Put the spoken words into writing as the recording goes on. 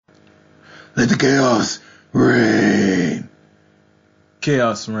Let the chaos reign.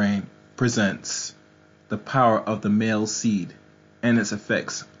 Chaos Reign presents The Power of the Male Seed and Its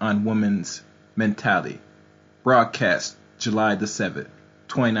Effects on Women's Mentality. Broadcast July the 7th,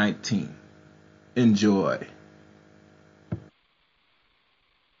 2019. Enjoy.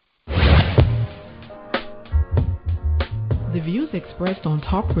 The views expressed on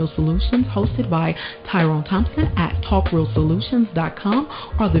Talk Real Solutions, hosted by Tyrone Thompson at TalkRealSolutions.com,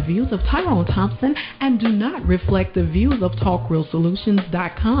 are the views of Tyrone Thompson and do not reflect the views of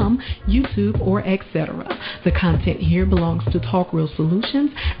TalkRealSolutions.com, YouTube, or etc. The content here belongs to Talk Real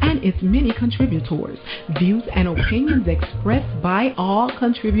Solutions and its many contributors. Views and opinions expressed by all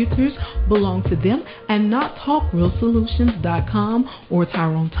contributors belong to them and not TalkRealSolutions.com or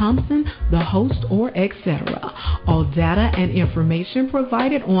Tyrone Thompson, the host, or etc. All data and information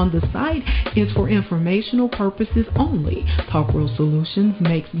provided on the site is for informational purposes only. Talk Real Solutions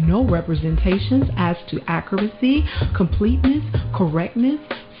makes no representations as to accuracy, completeness, correctness,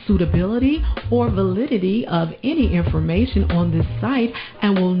 suitability, or validity of any information on this site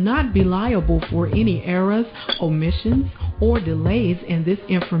and will not be liable for any errors, omissions, or delays in this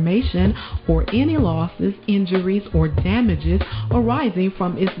information or any losses, injuries, or damages arising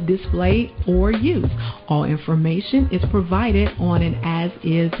from its display or use. All information is provided on an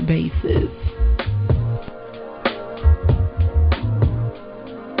as-is basis.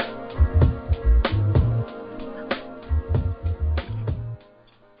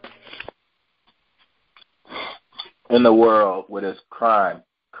 In the world where there's crime,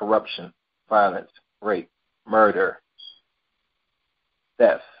 corruption, violence, rape, murder,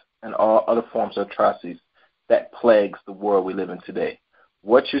 theft, and all other forms of atrocities that plagues the world we live in today,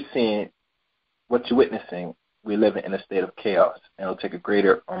 what you're seeing, what you're witnessing, we live in a state of chaos, and it'll take a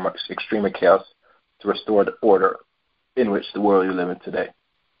greater or much extremer chaos to restore the order in which the world we live in today.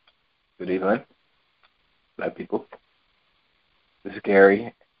 Good evening, Black people. This is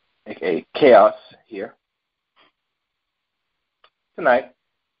Gary, aka Chaos, here. Tonight,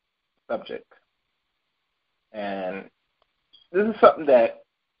 subject. And this is something that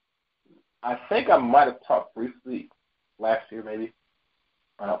I think I might have talked briefly last year, maybe,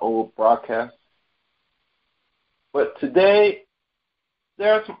 on an old broadcast. But today,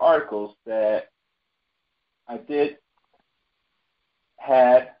 there are some articles that I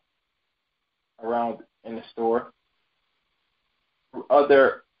had around in the store from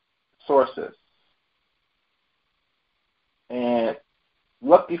other sources. And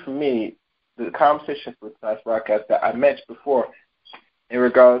lucky for me, the conversation for tonight's broadcast that I mentioned before in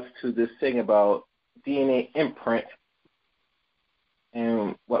regards to this thing about DNA imprint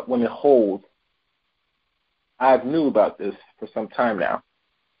and what women hold, I've knew about this for some time now.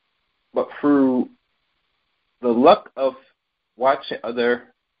 But through the luck of watching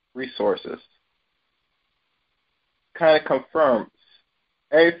other resources, kind of confirms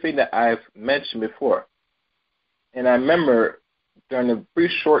everything that I've mentioned before. And I remember during a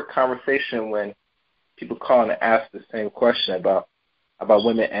brief short conversation when people call and ask the same question about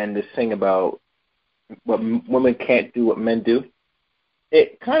women and this thing about what women can't do what men do,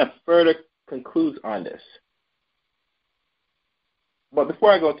 it kind of further concludes on this. But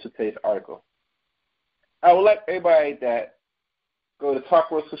before I go to today's article, I would like everybody that go to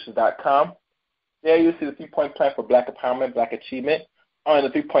TalkRealSolutions.com. There you will see the 3-point plan for Black empowerment, Black achievement. On the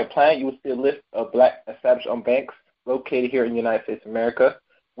 3-point plan, you will see a list of Black established-owned banks located here in the United States of America.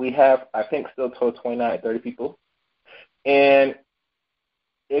 We have, I think, still a total of 29 or 30 people. And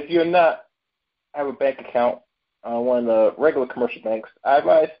if you're not have a bank account on one of the regular commercial banks, I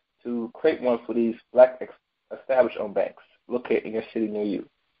advise to create one for these Black established-owned banks located in your city near you.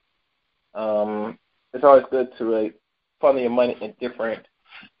 It's always good to funnel your money in different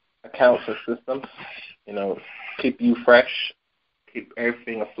accounts or systems. You know, keep you fresh, keep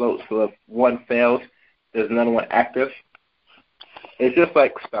everything afloat. So if one fails, there's another one active. It's just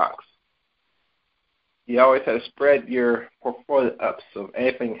like stocks. You always have to spread your portfolio up so if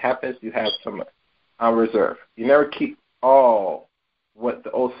anything happens, you have some on reserve. You never keep all, what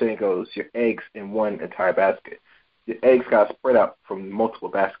the old saying goes, your eggs in one entire basket. Your eggs got spread out from multiple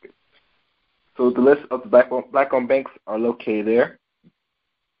baskets. So the list of the Black-owned banks are located there.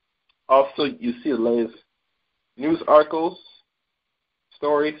 Also, you see the latest news articles,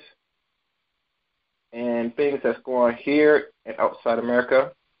 stories, and things that's going on here and outside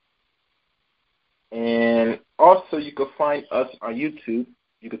America. And also, you can find us on YouTube.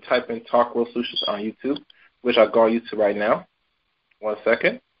 You can type in Talk Real Solutions on YouTube, which I'll go on YouTube right now. 1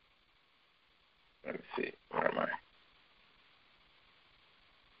 second. Let me see. Where am I?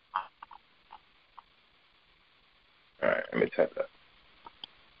 All right, let me type that.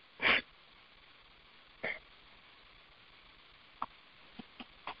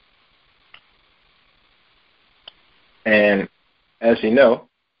 And as you know,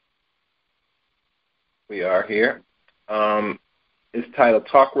 we are here. It's titled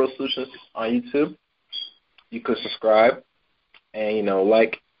Talk Real Solutions on YouTube. You could subscribe and,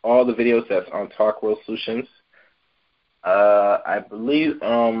 like all the videos that's on Talk Real Solutions. I believe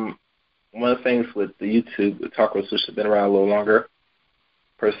one of the things with the YouTube, the Talk Real Solutions has been around a little longer,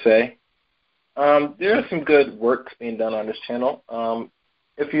 per se. There is some good work being done on this channel.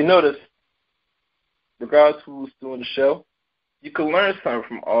 If you notice, regardless of who's doing the show, you can learn something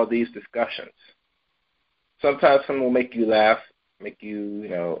from all these discussions. Sometimes something will make you laugh, make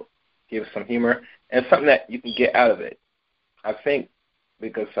you, give some humor, and something that you can get out of it. I think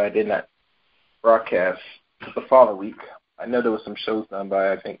because I did not broadcast the following week, I know there were some shows done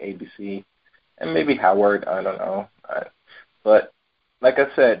by, I think, ABC and maybe Howard, I don't know. But like I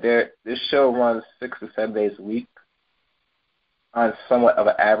said, this show runs 6 to 7 days a week on somewhat of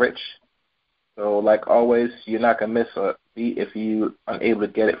an average. So like always, you're not going to miss a beat if you're unable to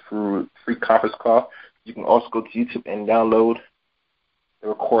get it through free conference call. You can also go to YouTube and download the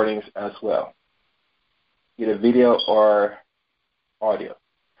recordings as well, either video or audio.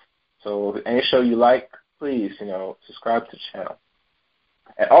 So if any show you like, please, subscribe to the channel.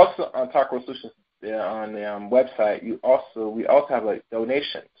 And also on Talk Real Solutions, on the website, we also have a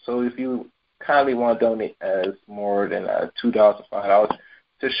donation. So if you kindly want to donate as more than $2 or $5 to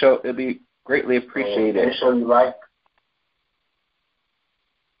the show, it'll be greatly appreciated. Any show you like.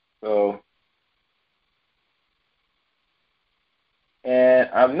 So, and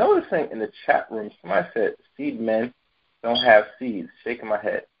I'm noticing in the chat room, somebody said seed men don't have seeds. Shaking my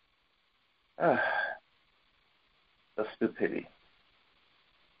head. The stupidity.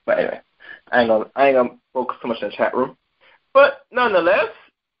 But anyway, I ain't gonna focus too much on the chat room. But nonetheless,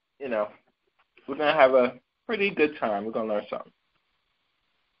 we're gonna have a pretty good time. We're gonna learn something.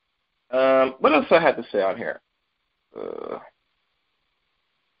 What else do I have to say on here?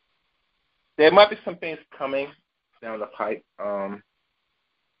 There might be some things coming down the pipe in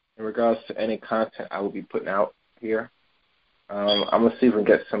regards to any content I will be putting out here. I'm going to see if we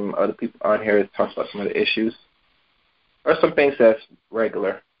can get some other people on here to talk about some of the issues or some things that's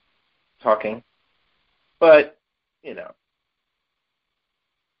regular talking. But, we're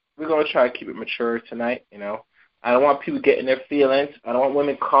going to try to keep it mature tonight, I don't want people getting their feelings. I don't want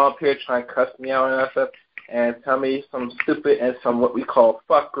women call up here trying to cuss me out and that stuff and tell me some stupid and some what we call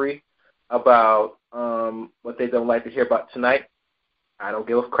fuckery about what they don't like to hear about tonight. I don't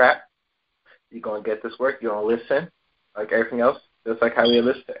give a crap. You're going to get this work. You're going to listen like everything else, just like how we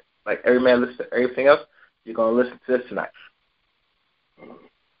listen. Like every man listens to everything else. You're going to listen to this tonight. And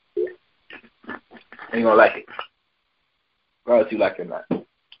you're going to like it, regardless if you like it or not.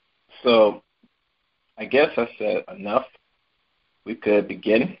 So I guess I said enough. We could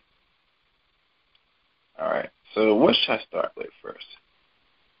begin. All right. So what should I start with first?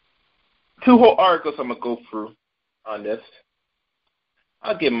 2 whole articles I'm going to go through on this.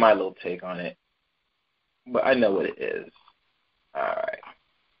 I'll give my little take on it, but I know what it is. All right.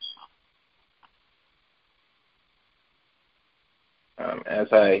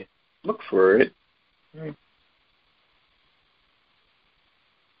 As I look for it.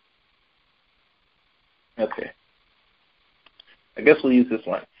 Okay. I guess we'll use this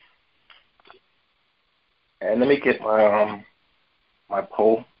one. And let me get my my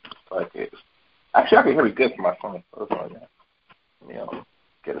poll. Actually, I can hear it good from my phone. So let me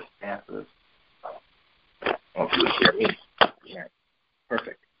get a stance of this. Hopefully you hear me. Yeah.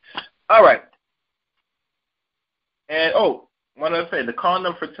 Perfect. All right. And, one other thing. The call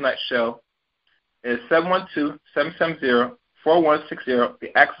number for tonight's show is 712-770-4160.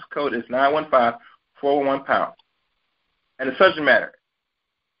 The access code is 915-411-POUND. And the subject matter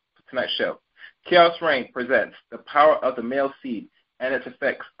for tonight's show, Chaos Reign presents the power of the male seed and its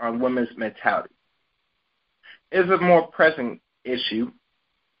effects on women's mentality. It is a more pressing issue,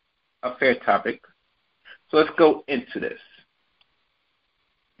 a fair topic. So let's go into this.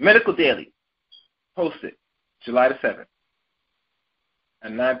 Medical Daily posted July the 7th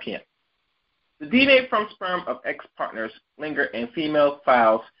at 9 p.m. The DNA from sperm of ex-partners linger in female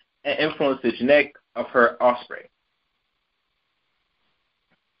files and influence the genetic of her offspring.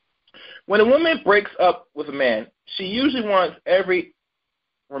 When a woman breaks up with a man, she usually wants every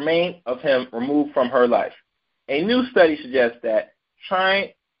remain of him removed from her life. A new study suggests that,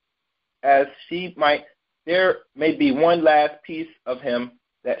 trying as she might, there may be one last piece of him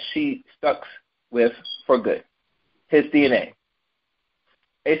that she stuck with for good, his DNA.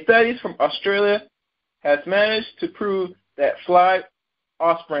 A study from Australia has managed to prove that fly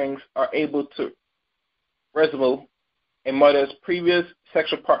offsprings are able to resemble a mother's previous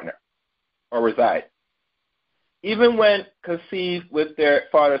sexual partner or reside. even when conceived with their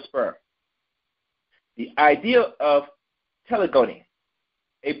father's sperm. The idea of telegony,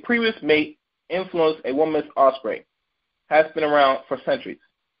 a previous mate influenced a woman's offspring, has been around for centuries.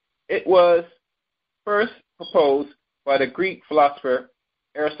 It was first proposed by the Greek philosopher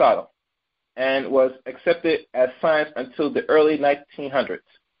Aristotle and was accepted as science until the early 1900s,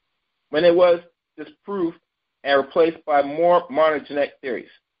 when it was disproved and replaced by more modern genetic theories.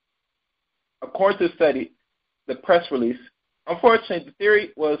 According to the study, the press release, unfortunately, the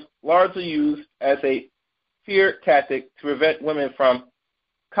theory was largely used as a fear tactic to prevent women from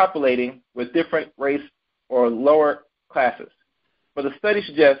copulating with different race or lower classes. But the study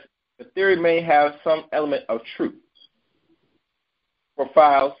suggests the theory may have some element of truth, for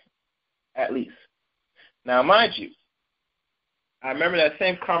files at least. Now, mind you, I remember that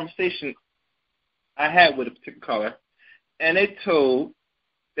same conversation I had with a particular caller, and they told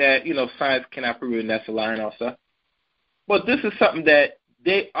that, science cannot prove it, and that's a lie and all stuff. But this is something that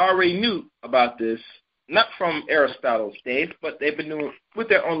they already knew about this, not from Aristotle's days, but they've been doing with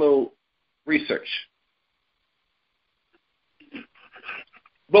their own little research.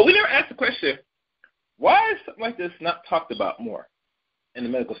 But we never asked the question, why is something like this not talked about more in the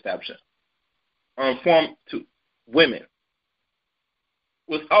medical establishment or informed to women?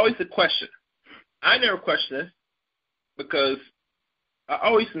 Was always the question. I never questioned this because I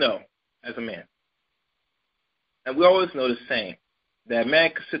always know as a man, and we always know the same, that a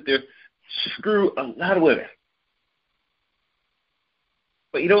man can sit there, screw a lot of women,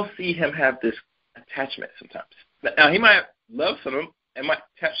 but you don't see him have this attachment sometimes. Now, he might love some of them and might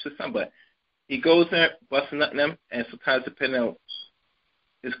attach to some, but he goes there, busting nut in them, and sometimes depending on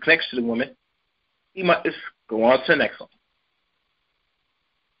his connection to the woman, he might just go on to the next one.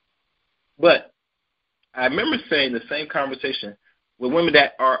 But I remember saying the same conversation with women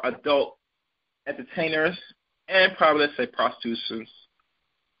that are adult entertainers and probably, let's say, prostitutes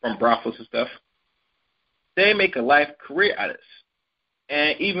from brothels and stuff. They make a life career out of this.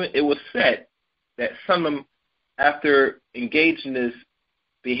 And even it was said that some of them, after engaging this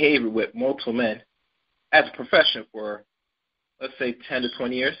behavior with multiple men as a profession for, let's say, 10 to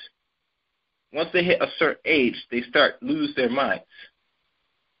 20 years, once they hit a certain age, they start lose their minds.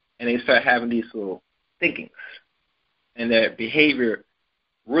 And they start having these little thinkings. And their behavior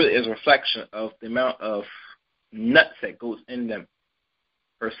really is a reflection of the amount of nuts that goes in them,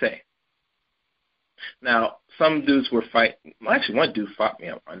 per se. Now, some dudes were fighting. Well, actually, one dude fought me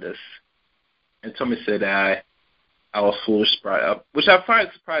up on this and told me, said that I was foolish, brought up, which I find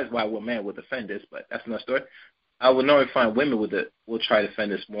surprised why one man would defend this, but that's another story. I would normally find women will try to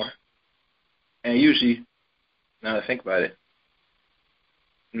defend this more. And usually, now that I think about it,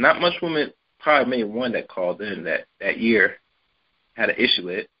 not much women, probably maybe one that called in that year had an issue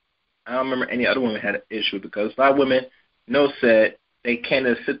with it. I don't remember any other women had an issue because a lot of women said they can't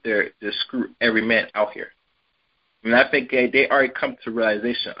just sit there to screw every man out here. I mean, I think they already come to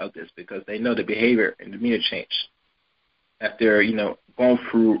realization of this because they know the behavior and demeanor change after, going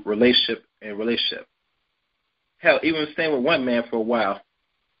through relationship. Hell, even staying with one man for a while,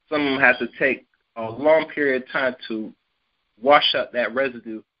 some of them have to take a long period of time to wash up that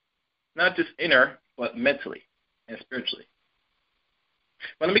residue, not just inner, but mentally and spiritually.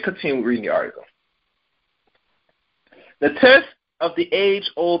 But let me continue reading the article. The test of the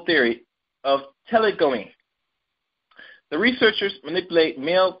age-old theory of telegony. The researchers manipulate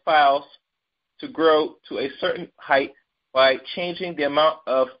male files to grow to a certain height by changing the amount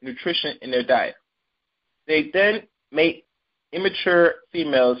of nutrition in their diet. They then mate immature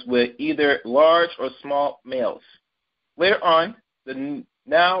females with either large or small males. Later on, the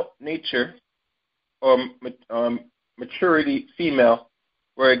now nature or maturity female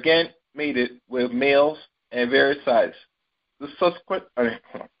were again mated with males in various sizes. The subsequent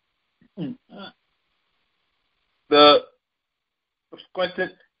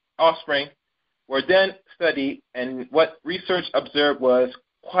offspring were then studied, and what research observed was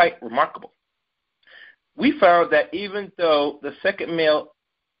quite remarkable. We found that even though the second male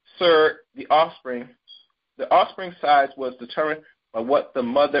served the offspring size was determined by what the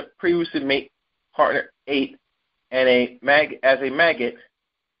mother previously mate partner ate, and as a maggot,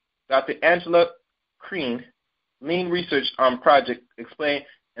 Dr. Angela Crean, lead research on project, explained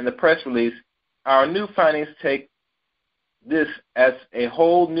in the press release, our new findings take this as a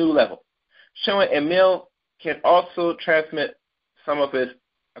whole new level, showing a male can also transmit some of his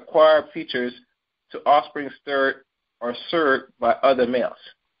acquired features to offspring stirred or served by other males.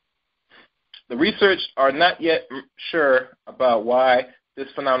 The research are not yet sure about why this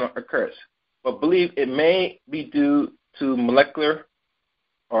phenomenon occurs, but believe it may be due to molecules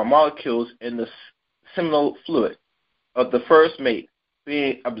in the seminal fluid of the first mate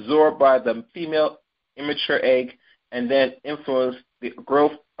being absorbed by the female immature egg and then influence the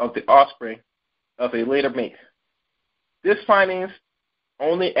growth of the offspring of a later mate. This findings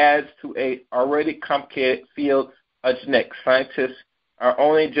only adds to a already complicated field of genetics. Scientists are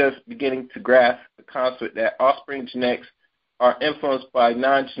only just beginning to grasp the concept that offspring genetics are influenced by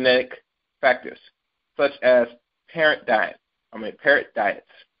non-genetic factors, such as parent diets.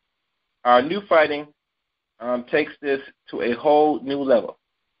 Our new finding takes this to a whole new level.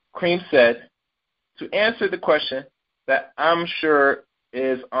 Crean said, to answer the question that I'm sure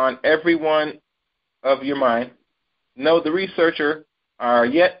is on every one of your mind, no, the researchers are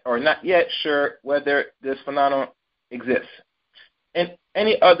not yet sure whether this phenomenon exists. In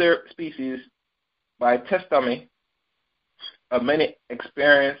any other species, by testimony of many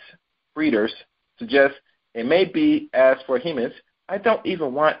experienced breeders, suggests it may be. As for humans, I don't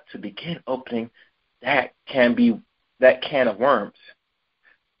even want to begin opening that can of worms.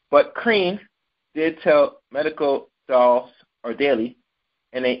 But Crean did tell Medical Daily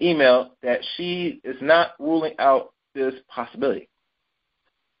in an email that she is not ruling out this possibility.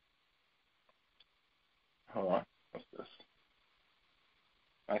 Hold on. What's this?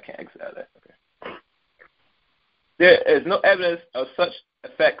 I can't exit out of that. Okay. There is no evidence of such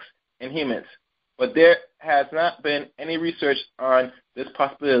effects in humans, but there has not been any research on this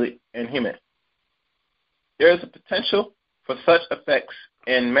possibility in humans. There is a potential for such effects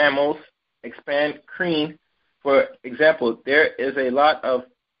in mammals. Expand Crean. For example, there is a lot of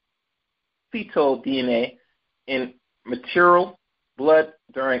fetal DNA in maternal blood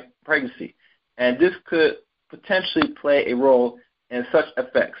during pregnancy, and this could potentially play a role in such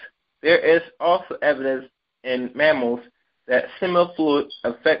effects. There is also evidence in mammals that seminal fluid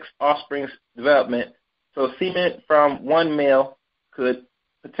affects offspring's development, so semen from one male could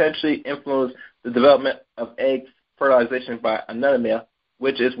potentially influence the development of egg fertilization by another male,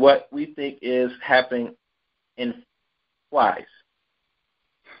 which is what we think is happening in flies.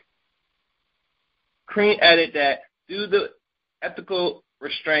 Crean added that due to the ethical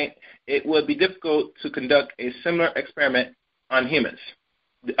restraint, it would be difficult to conduct a similar experiment on humans.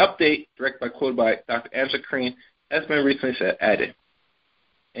 The update, quoted by Dr. Angela Crean, has been recently added.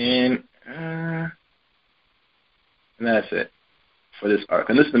 And that's it for this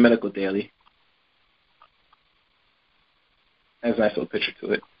article. And this is the Medical Daily. Has a nice little picture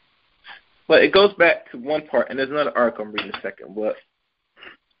to it. But it goes back to one part, and there's another article I'm reading in a second. But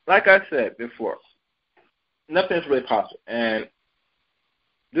like I said before, nothing is really possible. And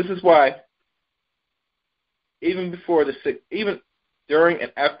this is why even during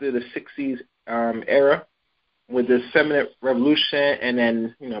and after the 60s era, with this feminine revolution and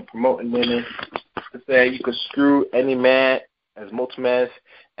then, promoting women to say you could screw any man as multiple men.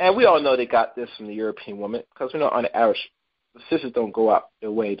 And we all know they got this from the European woman, because we know on the average, the sisters don't go out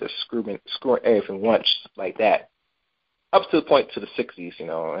their way to screwing everything once like that. Up to the point to the 60s,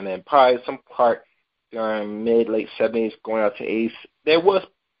 and then probably some part during late 70s, going out to 80s, there was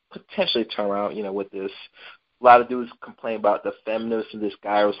potentially a turnaround, with this. A lot of dudes complain about the feminism, this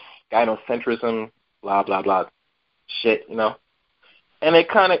gynocentrism, blah, blah, blah shit, And it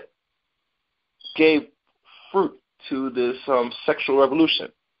kind of gave fruit to this sexual revolution.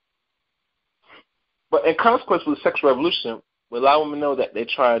 But in consequence of the sexual revolution, we allow women to know that they're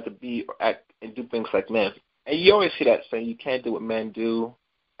trying to be or act and do things like men. And you always hear that saying, you can't do what men do.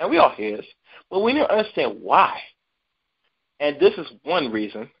 And we all hear this. But we don't understand why. And this is one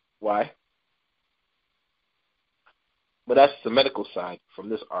reason why. But that's the medical side from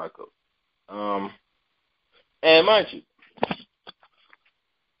this article. And mind you,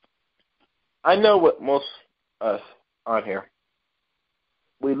 I know what most of us on here,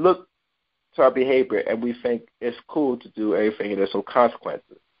 we look to our behavior and we think it's cool to do everything and there's no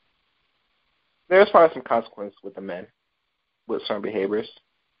consequences. There's probably some consequences with the men with certain behaviors.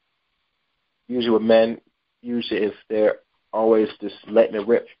 Usually with men, if they're always just letting it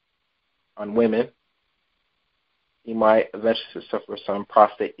rip on women, he might eventually suffer some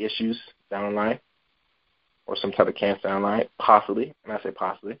prostate issues down the line or some type of cancer down the line, possibly, and I say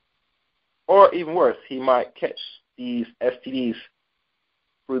possibly. Or even worse, he might catch these STDs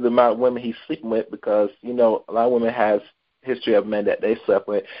through the amount of women he's sleeping with, because, a lot of women has history of men that they slept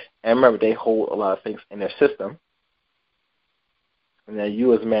with. And remember, they hold a lot of things in their system. And then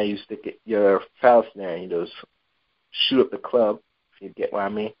you as a man, you stick your phallus in there and you just shoot up the club, if you get what I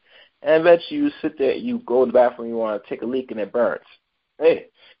mean. And eventually you sit there, you go to the bathroom, you want to take a leak and it burns. Hey,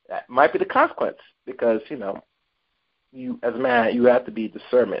 that might be the consequence, because, you as a man, you have to be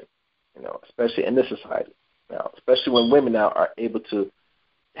discernment, especially in this society. Now, especially when women now are able to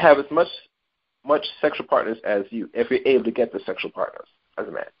have as much much sexual partners as you, if you're able to get the sexual partners as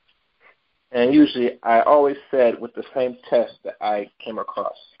a man. And usually, I always said with the same test that I came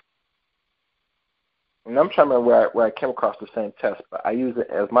across. And I'm trying to remember where I came across the same test, but I use it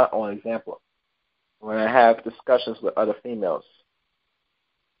as my own example. When I have discussions with other females,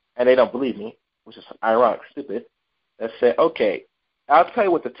 and they don't believe me, which is ironic, stupid, they say, okay, I'll tell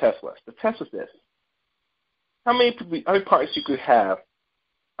you what the test was. The test was this. How many partners you could have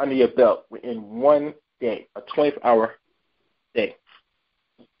under your belt in one day, a 24-hour day?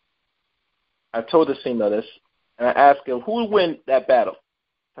 I told this female this, and I asked her who would win that battle,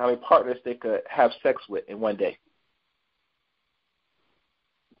 how many partners they could have sex with in one day.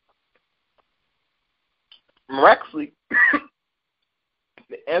 Miraculously,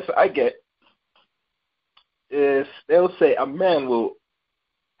 the answer I get is they'll say a man will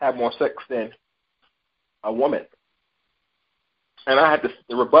have more sex than a woman. And I had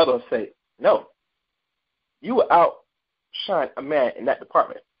to rebuttal and say, no, you will outshine a man in that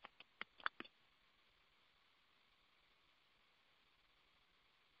department.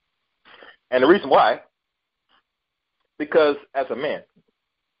 And the reason why, because as a man,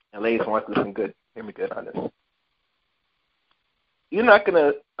 and ladies want to listen good, hear me good on this.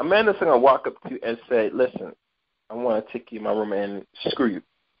 A man isn't going to walk up to you and say, listen, I want to take you in my room and screw you.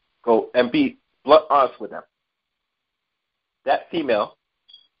 Go and be blunt honest with them. That female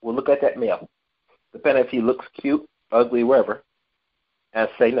will look at that male, depending if he looks cute, ugly, wherever, and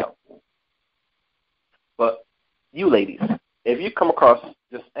say no. But you ladies, if you come across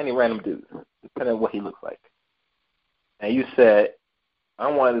just any random dude, depending on what he looks like, and you said,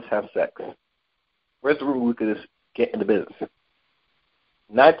 I want to just have sex, where's the room we could just get in the business?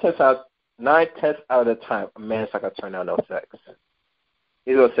 9/10 out of the time, a man's not going to turn down no sex.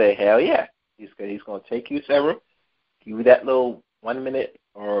 He's going to say, hell yeah. He's going to take you to the room, give you that little 1 minute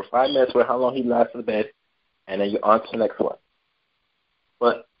or 5 minutes, or how long he lasts in the bed, and then you're on to the next one.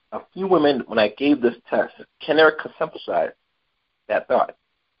 But a few women, when I gave this test, can never conceptualize that thought.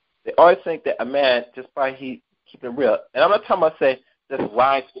 They always think that a man, just by he keeping it real, and I'm not talking about saying just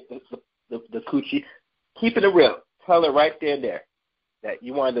lying the coochie, keeping it real, tell her right there and there that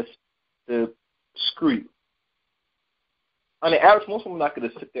you wanted to screw you. On the average, most women are not going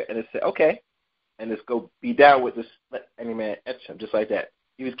to sit there and just say, okay, and just go be down with this, let any man enter him, just like that.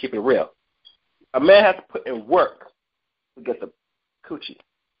 He was keeping it real. A man has to put in work to get the coochie.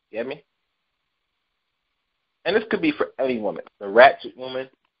 You get me? And this could be for any woman, the ratchet woman,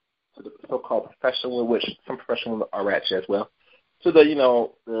 to the so-called professional woman, which some professional women are ratchet as well, to the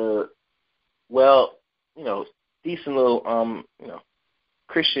decent little,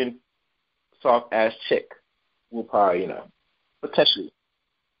 Christian soft-ass chick will probably, potentially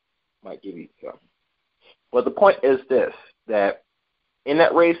might give you some. But the point is this, that in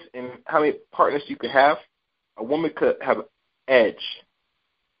that race, in how many partners you could have, a woman could have an edge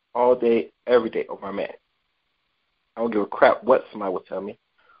all day, every day over a man. I don't give a crap what somebody will tell me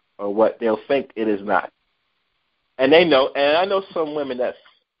or what they'll think it is not. And they know, and I know some women that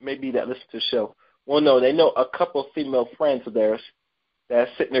listen to the show will know, they know a couple of female friends of theirs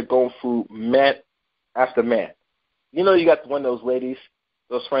that's sitting there going through man after man. You got one of those ladies,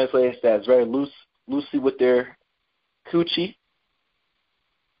 those friends ladies that's very loosey with their coochie,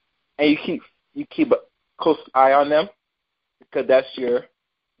 and you keep a close eye on them because that's your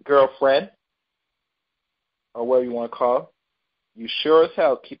girlfriend or whatever you want to call her. You sure as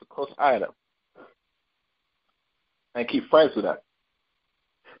hell keep a close eye on them and keep friends with them.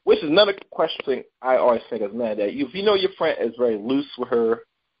 Which is another question I always think as a man, that if you know your friend is very loose with her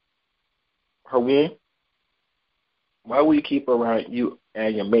womb, why would you keep her around you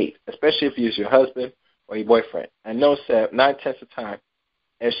and your mate, especially if he's your husband or your boyfriend? And notice that 9/10 of the time,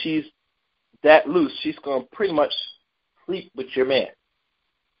 if she's that loose, she's going to pretty much sleep with your man.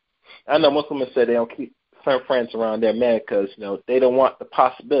 I know most women say they don't keep certain friends around their man because, they don't want the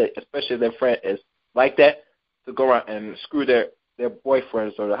possibility, especially if their friend is like that, to go around and screw their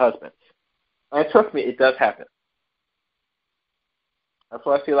boyfriends or their husbands. And trust me, it does happen. That's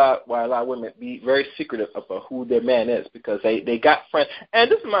why I see why a lot of women be very secretive about who their man is, because they got friends.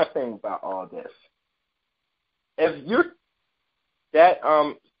 And this is my thing about all this. If you're that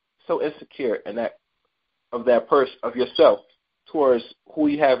so insecure and of yourself towards who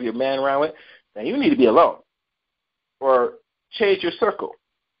you have your man around with, then you need to be alone or change your circle,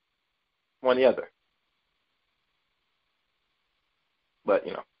 one or the other. But,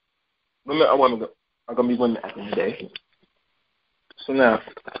 women are going to be women at the end of the day. So now,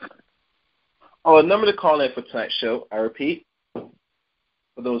 the number to call in for tonight's show, I repeat,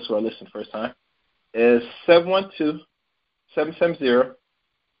 for those who are listening first time, is 712-770-4673.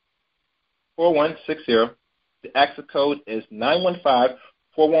 4160. The access code is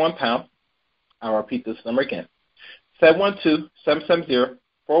 915-411-POUND. I'll repeat this number again.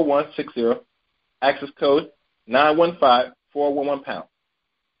 712-770-4160. Access code 915-411-POUND.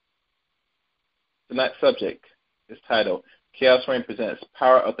 Tonight's subject is titled Chaos Reign Presents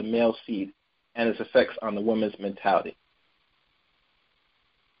Power of the Male Seed and Its Effects on the Woman's Mentality.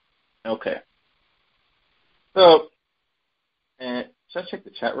 Okay. So, and should I check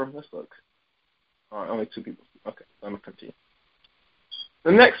the chat room? Let's look. Only 2 people. Okay, so I'm going to continue.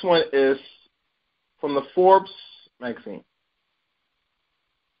 The next one is from the Forbes magazine.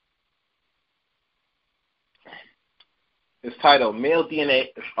 It's titled, Male DNA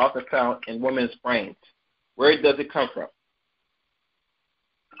is often found in women's brains. Where does it come from?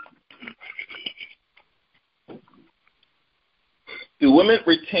 Do women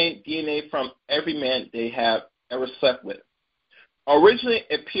retain DNA from every man they have ever slept with? Originally,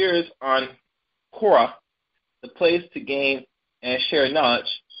 it appears on Quora, the place to gain and share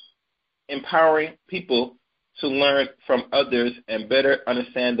knowledge, empowering people to learn from others and better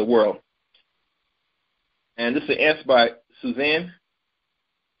understand the world. And this is answered by Suzanne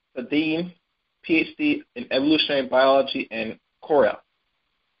Sadine, PhD in evolutionary biology and Corel.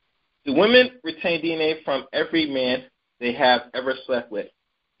 Do women retain DNA from every man they have ever slept with?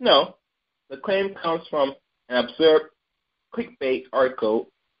 No. The claim comes from an observed clickbait article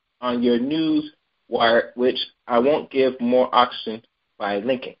on your news wire, which I won't give more oxygen by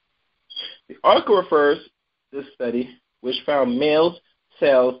linking. The article refers to this study, which found male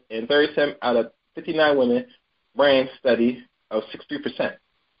cells in 37 out of 59 women brain study of 63%.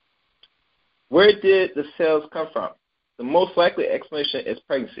 Where did the cells come from? The most likely explanation is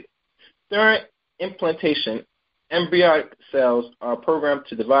pregnancy. During implantation, embryonic cells are programmed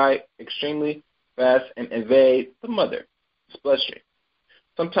to divide extremely fast and invade the mother's bloodstream.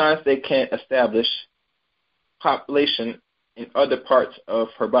 Sometimes they can establish population in other parts of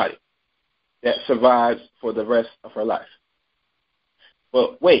her body that survives for the rest of her life.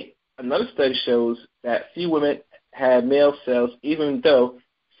 But wait, another study shows that few women had male cells, even though,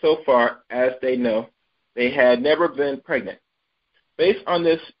 so far as they know, they had never been pregnant. Based on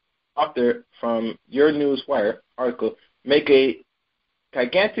this, author from Your News Wire article make a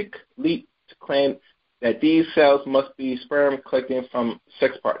gigantic leap to claim that these cells must be sperm collecting from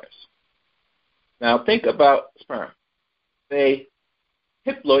sex partners. Now think about sperm. They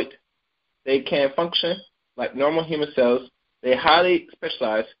haploid. They can function like normal human cells. They highly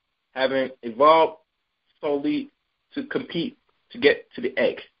specialize, having evolved solely to compete to get to the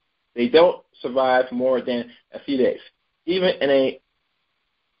egg. They don't survive more than a few days. Even in a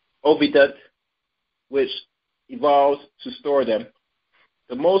oviduct, which evolves to store them,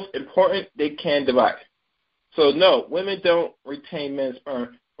 the most important, they can divide. So no, women don't retain men's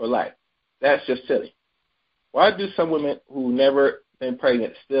sperm for life. That's just silly. Why do some women who never been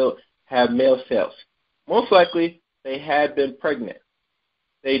pregnant still have male cells? Most likely, they had been pregnant.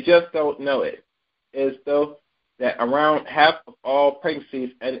 They just don't know it. It's though that around half of all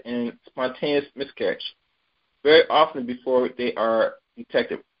pregnancies end in spontaneous miscarriage, very often before they are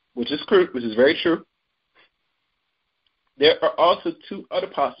detected, which is very true. There are also 2 other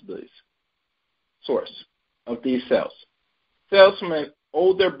possibilities. Source of these cells. Cells from an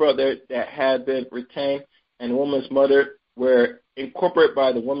older brother that had been retained and the woman's mother were incorporated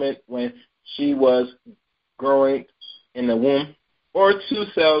by the woman when she was growing in the womb, or 2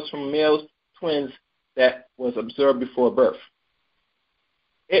 cells from male twins that was observed before birth.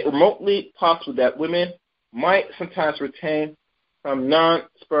 It's remotely possible that women might sometimes retain some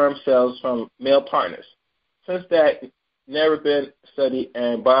non-sperm cells from male partners. Since that never been studied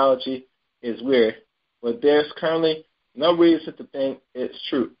and biology is weird, but there's currently no reason to think it's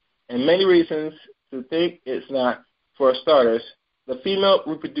true, and many reasons to think it's not. For starters, the female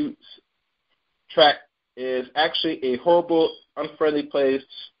reproductive tract is actually a horrible, unfriendly place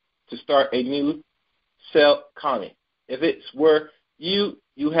to start a new cell colony. If it's where you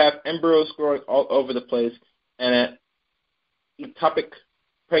have embryos growing all over the place, and an ectopic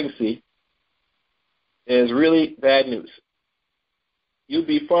pregnancy is really bad news. You'd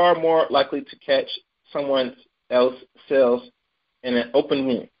be far more likely to catch someone else's cells in an open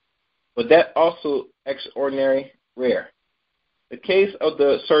womb, but that also extraordinary rare. The case of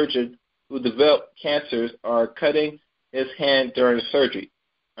the surgeon who developed cancers are cutting his hand during surgery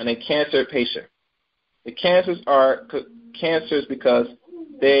on a cancer patient. The cancers are cancers because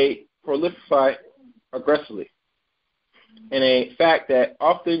they proliferate aggressively, in a fact that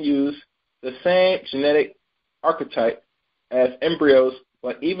often use the same genetic archetype as embryos,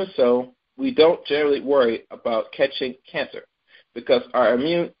 but even so, we don't generally worry about catching cancer because our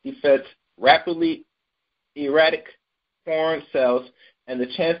immune defense rapidly erratic foreign cells, and the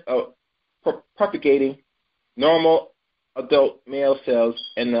chance of propagating normal adult male cells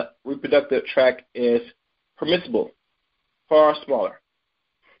in the reproductive tract is permissible, far smaller.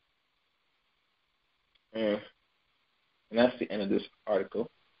 And that's the end of this article.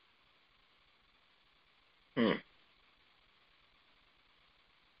 And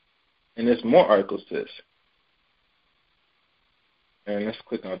there's more articles to this. And let's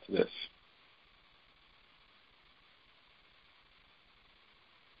click onto this.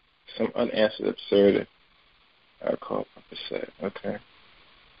 Some unanswered absurd article. Okay.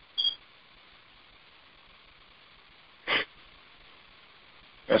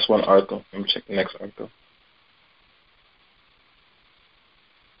 That's one article. Let me check the next article.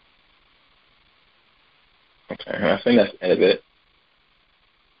 Okay, I think that's the end of it.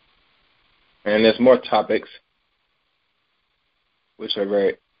 And there's more topics which are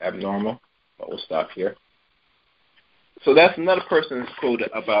very abnormal, but we'll stop here. So that's another person quoted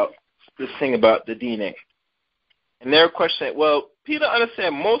about this thing about the DNA. And their question, well, people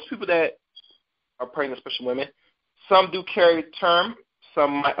understand most people that are pregnant, especially women, some do carry term,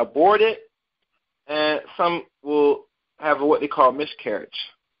 some might abort it, and some will have what they call miscarriage.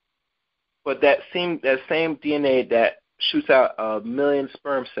 But that same DNA that shoots out 1 million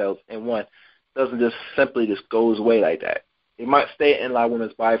sperm cells in one doesn't just simply just goes away like that. It might stay in a lot of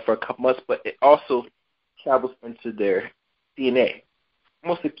women's body for a couple months, but it also travels into their DNA,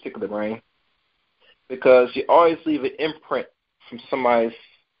 mostly particularly the brain, because you always leave an imprint from somebody's,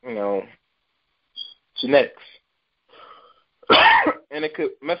 genetics, and it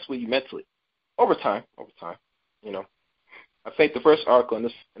could mess with you mentally over time. I think the first article in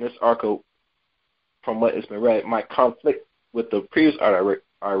this article, from what has been read, might conflict with the previous article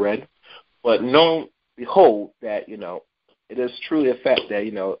I read, but behold that it is truly a fact that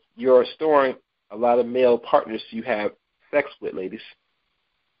you're storing a lot of male partners you have sex with, ladies.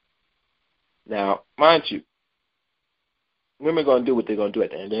 Now, mind you, women are going to do what they're going to do at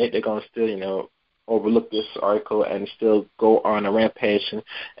the end of the day. They're going to still, overlook this article and still go on a rampage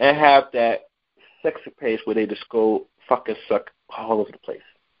and have that sex page where they just go fuck and suck all over the place.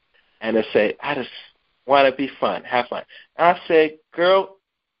 And they say, I just want to be fun, have fun. And I say, girl,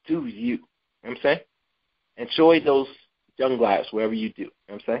 do you. You know what I'm saying? Enjoy those young lives, wherever you do. You know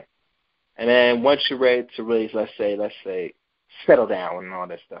what I'm saying? And then once you're ready to really, let's say, settle down and all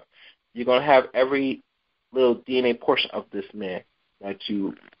that stuff, you're going to have every little DNA portion of this man that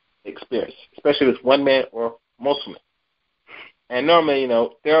you experience, especially with one man or most women. And normally,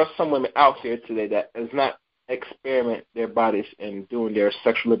 there are some women out there today that does not experiment their bodies in doing their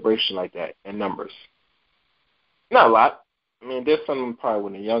sexual liberation like that in numbers. Not a lot. I mean, there's some probably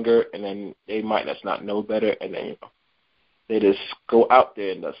when they're younger, and then they might just not know better, and then, they just go out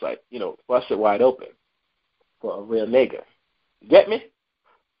there and just bust it wide open for a real nigga. You get me?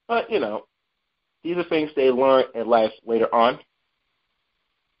 But, these are things they learn in life later on.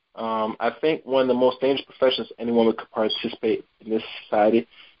 I think one of the most dangerous professions any woman could participate in this society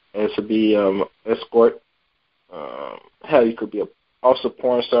is to be escort. Hell, you could be also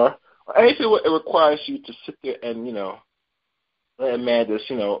porn star. Or anything it requires you to sit there and, let a man just,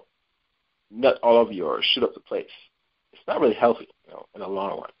 nut all over you or shoot up the place. It's not really healthy, in the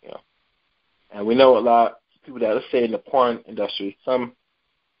long run, And we know a lot of people that, let's say, in the porn industry, some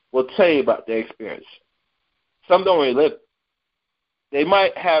will tell you about their experience. Some don't really live. They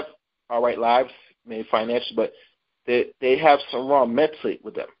might have all right lives, maybe financially, but they have some wrong mentally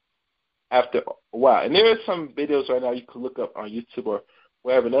with them after a while. And there are some videos right now you can look up on YouTube or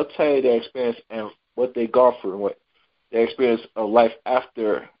wherever, and they'll tell you their experience and what they've gone through and what their experience of life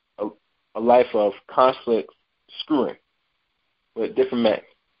after a life of constant screwing with different men.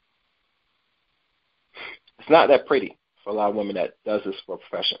 It's not that pretty for a lot of women that does this for a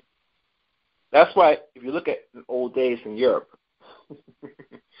profession. That's why if you look at the old days in Europe,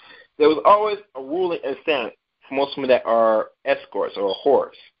 there was always a ruling and standard for most women that are escorts or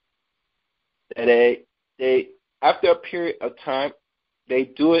whores. That they after a period of time, they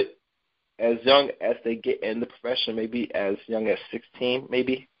do it as young as they get in the profession, maybe as young as 16,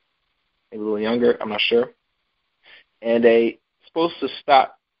 maybe a little younger, I'm not sure. And they supposed to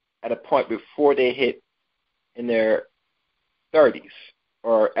stop at a point before they hit in their 30s,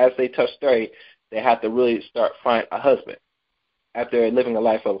 or as they touch 30, they have to really start finding a husband after living a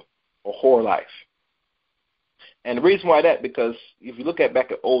life of a whore life. And the reason why that, because if you look at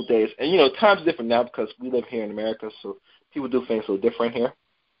back at old days, and times different now because we live here in America, so people do things a little different here.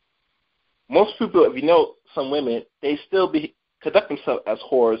 Most people, if you know some women, they still conduct themselves as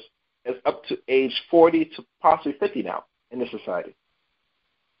whores as up to age 40 to possibly 50 now in this society.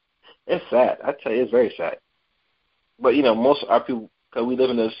 It's sad. I tell you, it's very sad. But, most of our people, because we live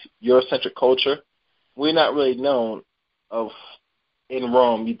in this Eurocentric culture, we're not really known of in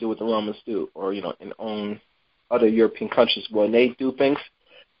Rome you do what the Romans do, or, in other European countries. When they do things,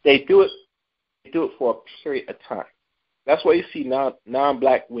 they do it for a period of time. That's why you see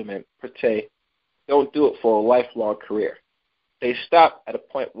non-black women, per se, don't do it for a lifelong career. They stop at a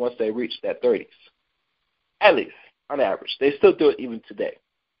point once they reach their 30s. At least, on average. They still do it even today.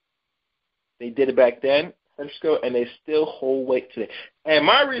 They did it back then, centuries ago, and they still hold weight today. And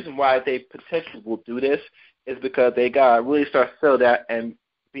my reason why they potentially will do this is because they got to really start to settle down and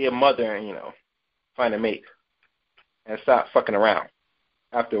be a mother and, find a mate. And stop fucking around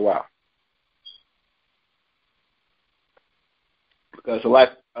after a while. Because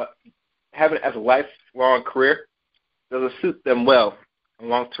having it as a lifelong career doesn't suit them well in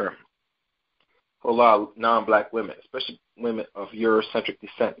long term. For a lot of non-black women, especially women of Eurocentric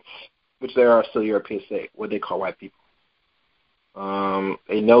descent, which there are still Europeans today, what they call white people.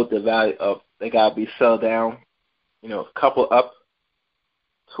 They know the value of they gotta be settled down, couple up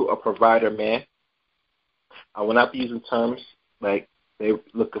to a provider man. I will not be using terms like they're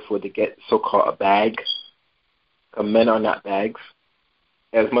looking for to get so-called a bag. Because men are not bags.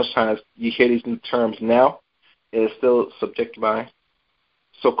 As much time as you hear these new terms now, it is still subjected by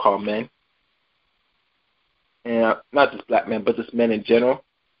so-called men. And not just black men, but just men in general.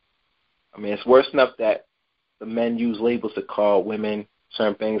 I mean, it's worse enough that the men use labels to call women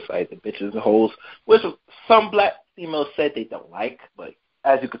certain things like the bitches and hoes, which some black females said they don't like, but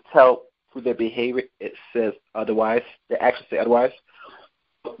as you could tell through their behavior, it says otherwise. They actually say otherwise.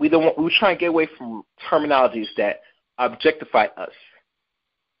 We try and get away from terminologies that objectify us.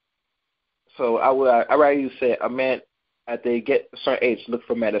 So I rather you say a man, as they get a certain age, look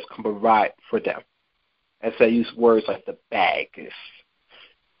for a man that's can provide for them. And so use words like the bag. It's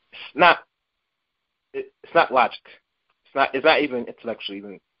not logic. It's not even intellectually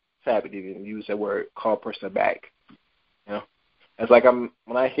even savvy to even use that word, call a person a bag. It's like when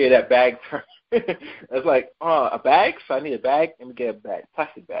I hear that bag term, it's like, oh, a bag? So I need a bag? Let me get a bag.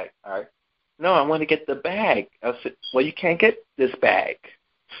 Plastic bag. All right. No, I want to get the bag. I said, well, you can't get this bag.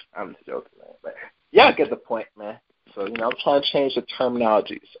 I'm just joking, man. But y'all get the point, man. So, I'm trying to change the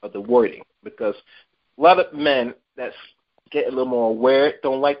terminologies of the wording because a lot of men that get a little more aware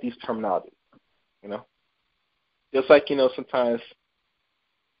don't like these terminologies, Just like, sometimes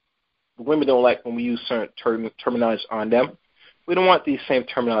the women don't like when we use certain terminology on them. We don't want these same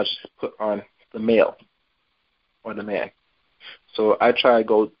terminologies put on the male or the man. So I try to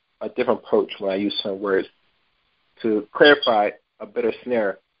go a different approach when I use certain words to clarify a better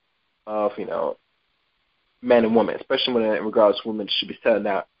scenario of, men and women, especially when in regards to women should be settled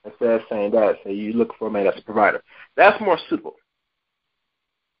down. Instead of saying that, say you look for a man that's a provider. That's more suitable.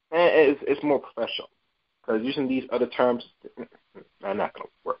 And it's more professional. Because using these other terms are not going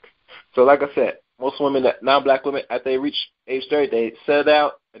to work. So like I said, most women, non-black women, after they reach age 30, they settle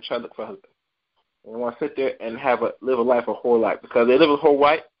out and try to look for a husband. They want to sit there and live a life, a whore life. Because they live a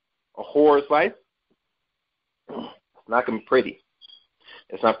whore's life, it's not going to be pretty.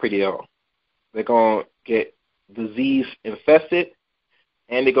 It's not pretty at all. They're going to get disease infested,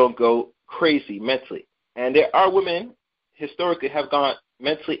 and they're going to go crazy mentally. And there are women historically have gone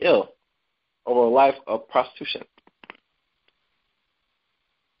mentally ill over a life of prostitution.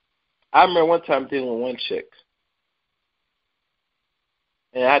 I remember one time dealing with one chick,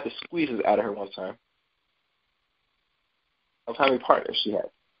 and I had to squeeze it out of her one time of how many partners she had.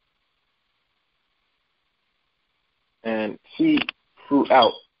 And she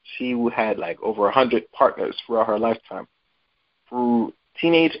throughout, she had like over 100 partners throughout her lifetime, through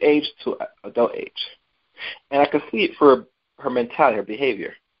teenage age to adult age. And I could see it for her mentality, her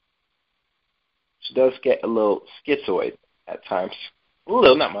behavior. She does get a little schizoid at times. A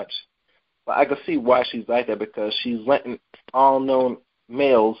little, not much. But I can see why she's like that, because she's letting all known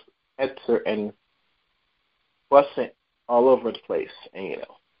males enter and busting all over the place, and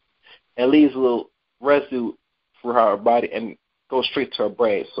and leaves a little residue for her body and goes straight to her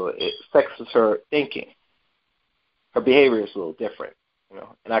brain, so it affects her thinking. Her behavior is a little different,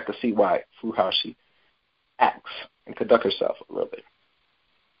 and I can see why through how she acts and conducts herself a little bit.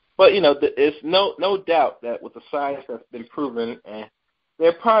 But there's no doubt that with the science that's been proven, and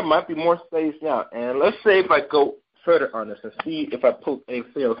there probably might be more studies now. And let's say if I go further on this and see if I put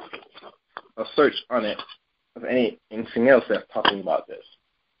anything else, a search on it, of anything else that's talking about this.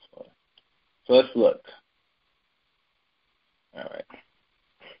 So let's look. All right.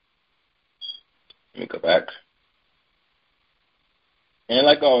 Let me go back. And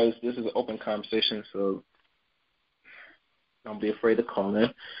like always, this is an open conversation, so don't be afraid to call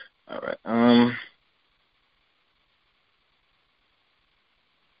in. All right.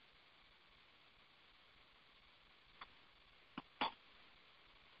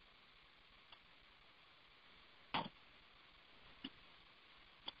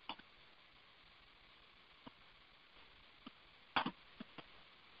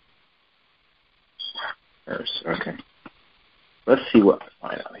 Okay. Let's see what I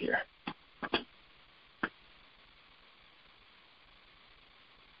find out here.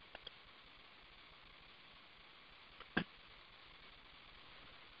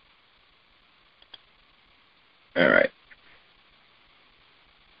 All right.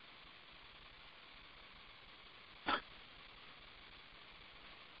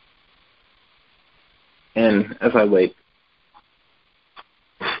 And as I wait,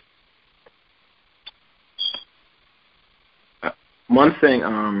 one thing,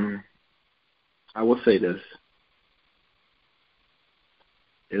 I will say this.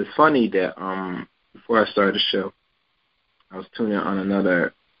 It's funny that before I started the show, I was tuning in on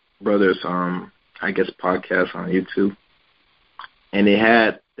another brother's I guess podcast on YouTube, and they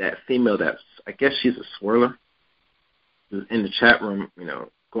had that female that's, I guess she's a swirler, who's in the chat room,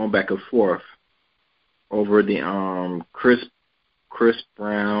 going back and forth over the Chris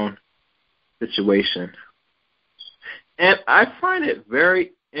Brown situation. And I find it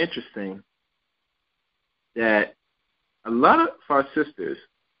very interesting that a lot of our sisters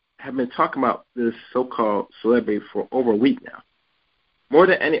have been talking about this so-called celebrity for over a week now, more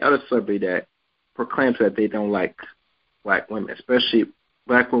than any other celebrity that proclaims that they don't like black women, especially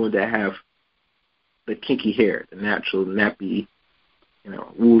black women that have the kinky hair, the natural, nappy,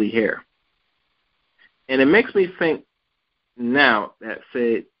 woolly hair. And it makes me think now that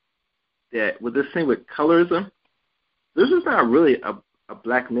with this thing with colorism, this is not really a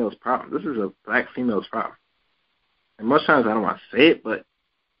black male's problem. This is a black female's problem. And most times I don't want to say it, but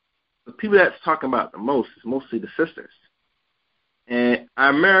the people that's talking about the most is mostly the sisters. And I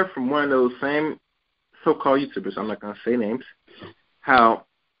remember from one of those same so-called YouTubers, I'm not going to say names, how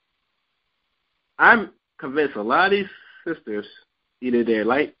I'm convinced a lot of these sisters, either they're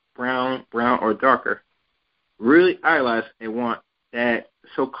light, brown, or darker, really idolize and want that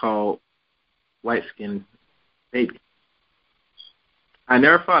so-called light-skinned baby. I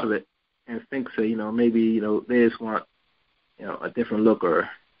never thought of it and think, maybe, they just want, a different look or,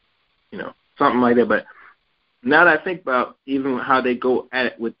 something like that. But now that I think about even how they go at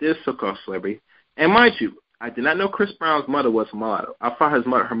it with this so-called celebrity, and mind you, I did not know Chris Brown's mother was a mulatto. I thought his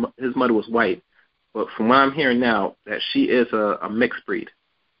mother was white. But from what I'm hearing now, that she is a mixed breed.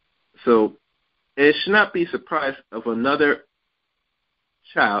 So it should not be surprised of another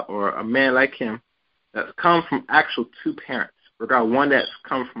child or a man like him that's come from actual two parents. Regard one that's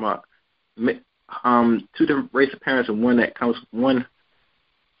come from two different race of parents and one that comes from one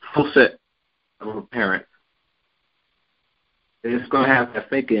full set of a parent. It's going to have that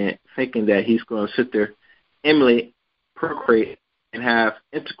thinking that he's going to sit there, emulate, procreate, and have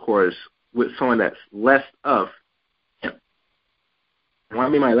intercourse with someone that's less of him. And what I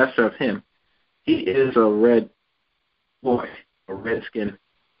mean by lesser of him, he is a red boy, a red-skinned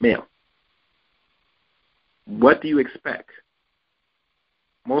male. What do you expect?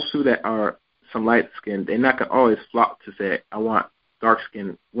 Most people that are some light-skinned, they're not going to always flock to say, I want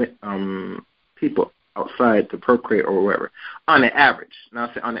dark-skinned people outside to procreate or whatever. On the average. Now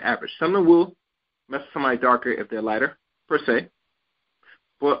I say on the average. Some of them will mess with somebody darker if they're lighter, per se.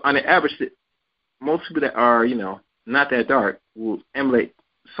 But on the average, most people that are, not that dark will emulate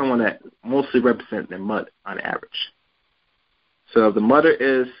someone that mostly represents their mother on the average. So the mother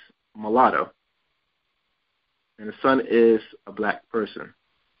is mulatto, and the son is a black person,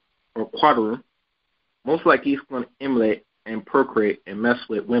 or quadroon. Most likely he's going to emulate and procreate and mess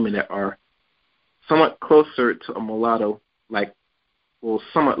with women that are somewhat closer to a mulatto,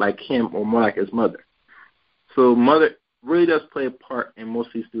 somewhat like him or more like his mother. So mother really does play a part in most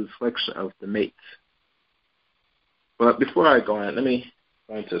of these dudes' selection of the mates. But before I go on, let me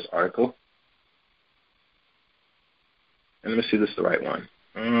go into this article. And let me see if this is the right one.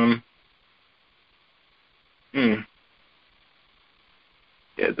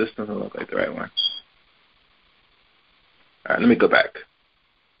 Yeah, this doesn't look like the right one. All right, let me go back.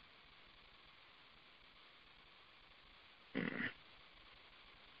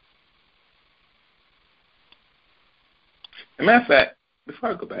 As a matter of fact, before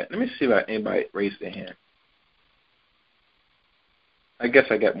I go back, let me see if anybody raised their hand. I guess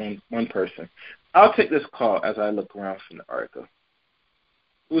I got one person. I'll take this call as I look around from the article.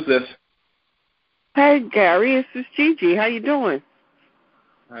 Who's this? Hey, Gary, this is Gigi. How you doing?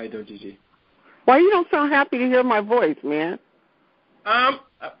 How you doing, Gigi? Why you don't sound happy to hear my voice, man? I'm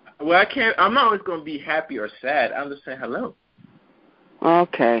Well, I can't. I'm not always going to be happy or sad. I'm just saying hello.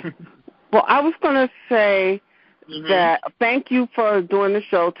 Okay. Well, I was going to say that thank you for doing the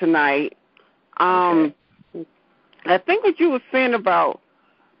show tonight. I think what you were saying about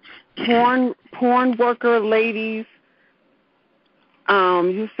porn worker ladies,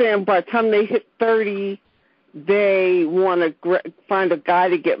 you saying by the time they hit 30, they want to find a guy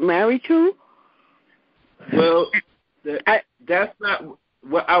to get married to? Well, that's not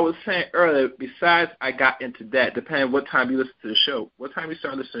what I was saying earlier. Besides, I got into that, depending on what time you listen to the show. What time you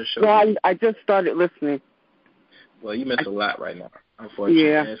start listening to the show? Well, I just started listening. Well, you missed a lot right now, unfortunately.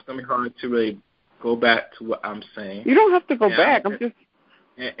 Yeah. And it's going to be hard to really go back to what I'm saying. You don't have to go back. I'm just...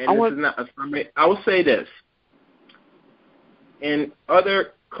 And this is not a summary. I will say this. In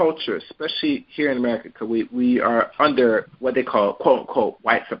other cultures, especially here in America, because we are under what they call, quote-unquote,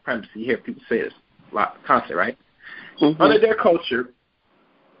 white supremacy. You hear people say this a lot, constantly, right? Under their culture,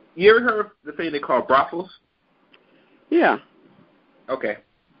 you ever heard of the thing they call brothels? Yeah. Okay.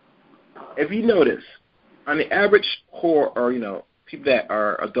 If you notice, on the average whore or, people that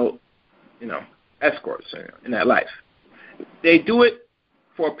are adult, escorts in that life, they do it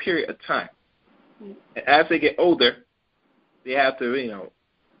for a period of time. And as they get older, they have to,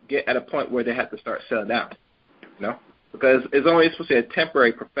 get at a point where they have to start settling down, because it's only supposed to be a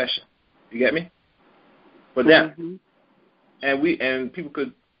temporary profession. You get me? For them. And people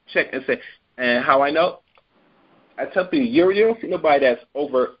could check and say, and how I know? I tell people, you don't see nobody that's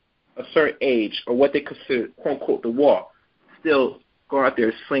over a certain age or what they consider, quote-unquote, the wall, still going out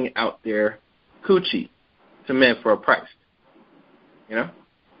there slinging out their coochie to men for a price.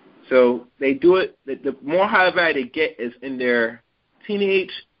 So they do it. The more high value they get is in their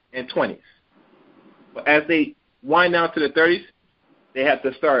teenage and 20s. But as they wind down to their 30s, they have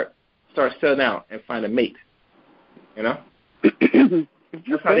to start settling out and find a mate.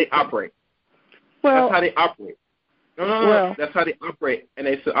 That's how they operate. Well, that's how they operate. No. That's how they operate, and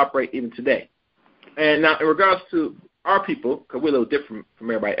they still operate even today. And now, in regards to our people, because we're a little different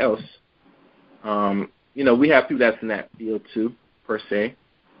from everybody else, we have people that's in that field too, per se,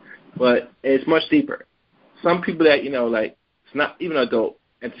 but it's much deeper. Some people that, like, it's not even an adult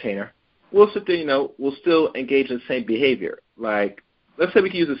entertainer, will sit there, will still engage in the same behavior. Like, let's say we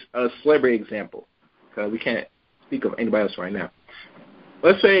can use a celebrity example, because we can't speak of anybody else right now.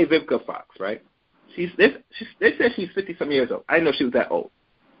 Let's say Vivica Fox, right? They said she's 50-something years old. I didn't know she was that old.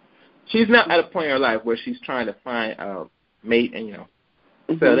 She's not at a point in her life where she's trying to find a mate and,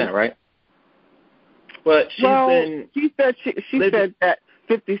 settle down, right? But she said that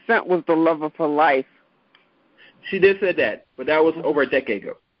 50 Cent was the love of her life. She did say that, but that was over a decade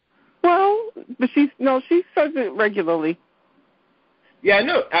ago. Well, but she says it regularly. Yeah, I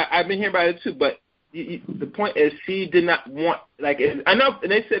know. I've been hearing about it too, but the point is she did not want, I know,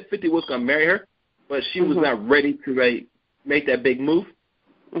 and they said 50 was going to marry her, but she was not ready to make that big move.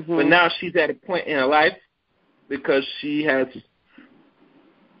 But now she's at a point in her life because she has,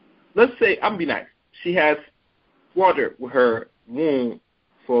 let's say, I'm going to be nice, she has flaunted with her womb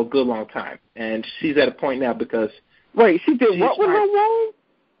for a good long time. And she's at a point now because... Wait, she did what with her womb?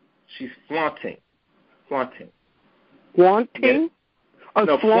 She's flaunting. Flaunting? Yes. Oh,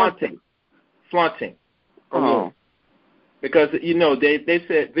 no, flaunting. Oh. Because, they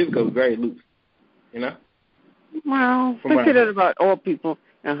said Vivica was very loose, Well, they say that about all people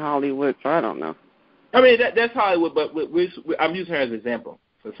in Hollywood, so I don't know. I mean, that's Hollywood, but I'm using her as an example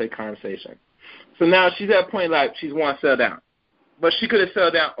for the sake of conversation. So now she's at a point in life she's want to settle down. But she could have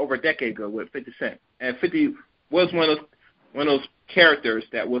settled down over a decade ago with 50 Cent. And 50 was one of those characters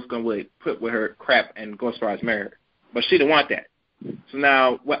that was going to really put with her crap and go as far as marry her. But she didn't want that. So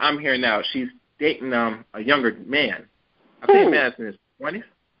now what I'm hearing now, she's dating a younger man. I think the man's in his 20s,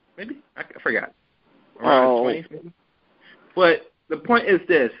 maybe? I forgot. Around his 20s, maybe? But the point is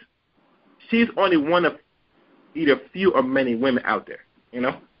this. She's only one of either few or many women out there,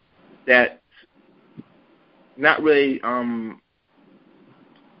 that's not really,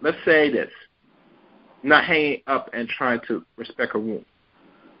 let's say this, not hanging up and trying to respect her womb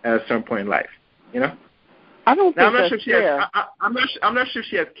at a certain point in life, I don't think that's fair. I'm not sure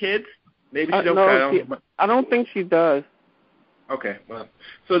she has kids. Maybe she don't. I don't think she does. Okay, well,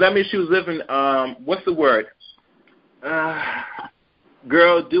 so that means she was living, what's the word?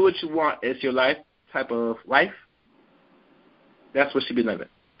 Girl, do what you want. It's your life type of life. That's what she be living.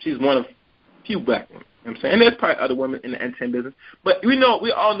 She's one of few black women. You know what I'm saying? And there's probably other women in the entertainment business. But we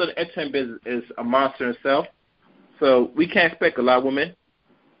all know the entertainment business is a monster in itself. So we can't expect a lot of women,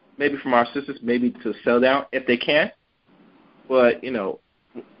 maybe from our sisters, maybe to settle down if they can. But,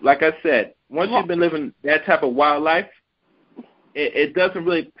 like I said, once you've been living that type of wild life, it doesn't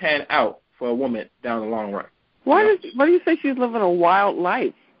really pan out for a woman down the long run. Why do you say she's living a wild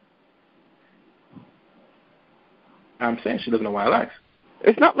life? I'm saying she's living a wild life.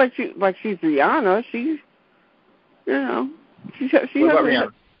 It's not like she's Rihanna. She's,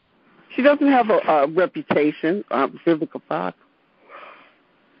 she doesn't have a reputation. Vivica Fox.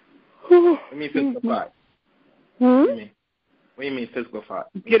 What do you mean physical Fox? Hmm? What do you mean physical Fox?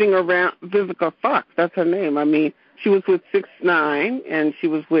 Getting around Vivica Fox. That's her name. I mean, she was with 6ix9ine and she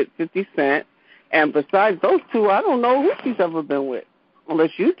was with 50 Cent. And besides those two, I don't know who she's ever been with,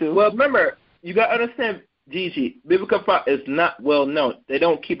 unless you do. Well, remember, you got to understand, Gigi, Vivica Fox is not well known. They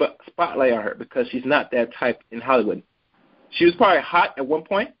don't keep a spotlight on her because she's not that type in Hollywood. She was probably hot at one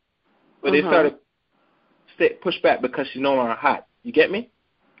point, but they started pushed back because she's no longer hot. You get me?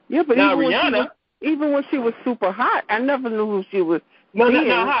 Yeah, but now Rihanna, even when she was super hot, I never knew who she was. No,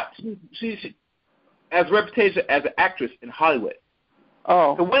 not hot. She has a reputation as an actress in Hollywood.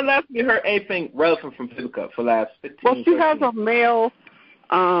 Oh. So when last you heard anything relevant from Vivica for the last 15 Well, she 13? has a male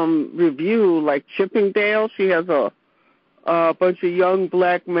review like Chippendale. She has a bunch of young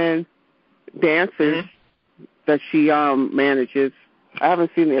black men dancers that she manages. I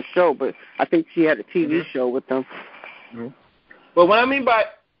haven't seen their show, but I think she had a TV show with them. But what I mean by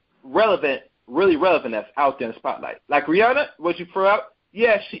relevant, really relevant, that's out there in the spotlight. Like Rihanna, what you throw out,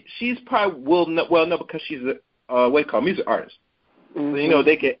 yeah, she's probably well known because she's a music artist. So,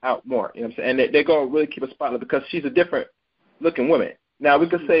 they get out more, you know what I'm saying? And they're going to really keep a spotlight because she's a different looking woman. Now, we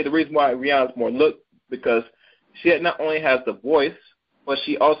could say the reason why Rihanna's more look because she not only has the voice, but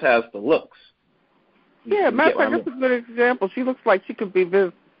she also has the looks. Yeah, matter of fact, that's a good example. She looks like she could be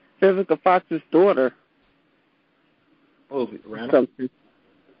Vivica Fox's daughter. Oh, Rihanna?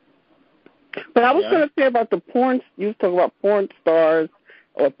 But I was going to say about the porn, you was talking about porn stars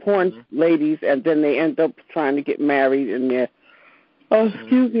or porn ladies, and then they end up trying to get married in their,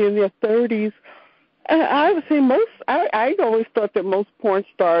 in their 30s. I would say I always thought that most porn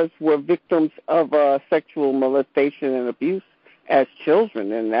stars were victims of sexual molestation and abuse as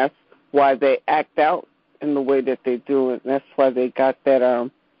children, and that's why they act out in the way that they do it. And that's why they got that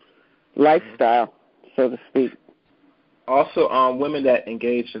lifestyle, so to speak. Also, women that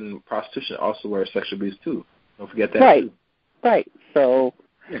engage in prostitution also were sexual abuse too. Don't forget that too. Right. So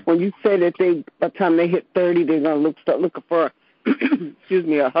when you say that by the time they hit 30, they're going to start looking for,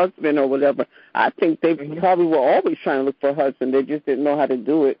 a husband or whatever, I think they probably were always trying to look for a husband. They just didn't know how to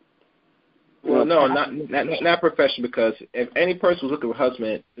do it. Well, no, not profession, because if any person was looking for a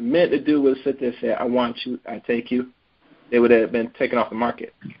husband, the minute the dude would sit there and say, I want you, I take you, they would have been taken off the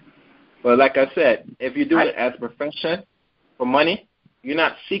market. But like I said, if you do it as a profession for money, you're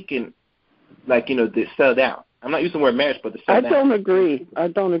not seeking, to settle down. I'm not using the word marriage, but to settle down. I don't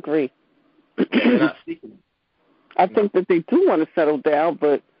agree. You're not seeking. I think that they do want to settle down,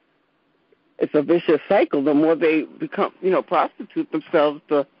 but it's a vicious cycle. The more they become, prostitute themselves,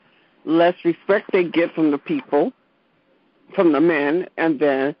 the less respect they get from the people, from the men, and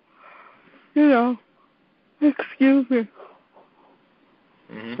then, excuse me.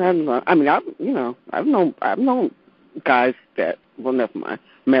 I mean, I've known guys that, well, never mind,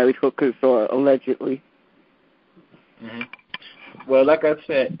 married hookers or allegedly. Well, like I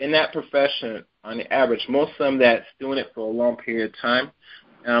said, in that profession, on the average, most of them that's doing it for a long period of time,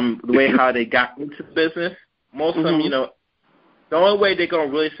 the way how they got into the business, most of them, the only way they're going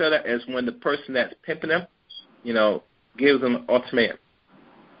to really sell that is when the person that's pimping them, gives them an ultimatum.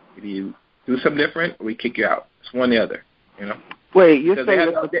 Either you do something different or we kick you out. It's one or the other, Wait, you're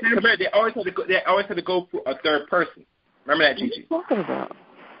saying they always have to go through a third person. Remember that, Gigi? What are you talking about?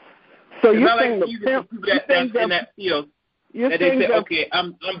 So you're saying the pimp in that field, that they say, okay,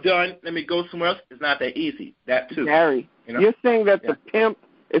 I'm done, let me go somewhere else. It's not that easy. That too. Gary, you're saying that the pimp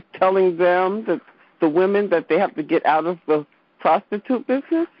is telling them, that the women, that they have to get out of the prostitute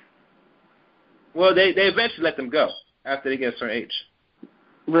business? Well, they eventually let them go after they get a certain age.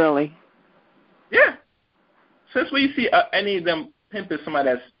 Really? Yeah. Since when you see any of them pimping somebody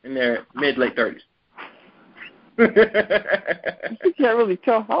that's in their mid-late 30s? You can't really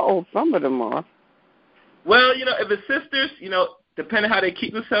tell how old some of them are. Well, if it's sisters, depending on how they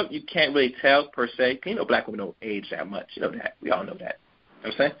keep themselves, you can't really tell per se. Black women don't age that much. You know that. We all know that. You know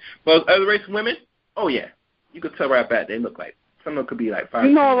what I'm saying? But other race of women, oh, yeah. You could tell right back they look like. Some of them could be like 5.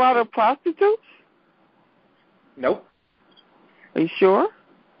 You know a lot of prostitutes? Nope. Are you sure?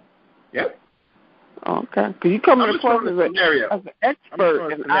 Yep. Okay. Because you come across as an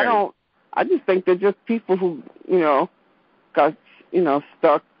expert, and I just think they're just people who, got,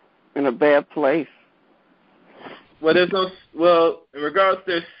 stuck in a bad place. Well, in regards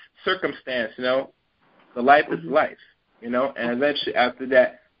to their circumstance, the life is life. and eventually after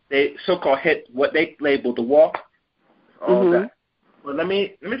that, they so-called hit what they labeled the wall. All that. Well, let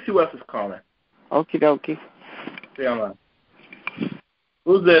me see what else is calling. Okie dokie. Stay online.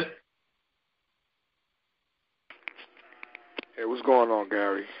 Who's this? Hey, what's going on,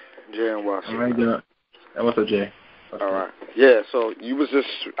 Gary? Jay and Watson. How you doing? What's up, Jay? All right. Yeah, so you was just,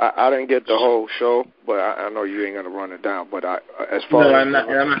 I didn't get the whole show, but I know you ain't going to run it down. But as far as... I'm not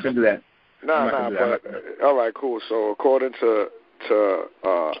going to do that. But all right, cool. So according to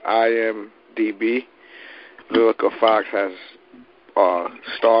IMDb, Vivica Fox has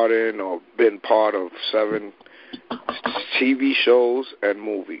starred in or been part of 7 TV shows and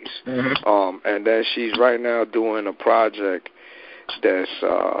movies. And then she's right now doing a project that's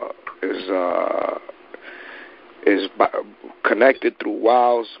is connected through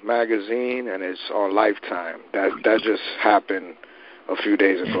Wow's magazine, and it's on Lifetime. That just happened a few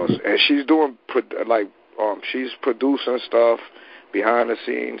days ago, and she's doing she's producing stuff behind the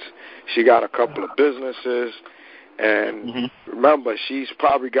scenes. She got a couple of businesses, and remember, she's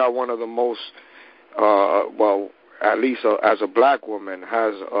probably got one of the most at least as a black woman,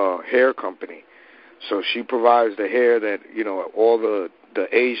 has a hair company. So she provides the hair that all the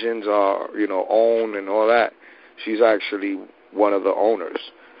Asians are own and all that. She's actually one of the owners.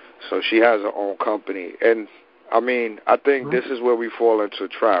 So she has her own company. And I mean, I think this is where we fall into a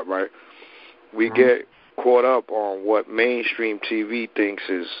trap, right? We get caught up on what mainstream TV thinks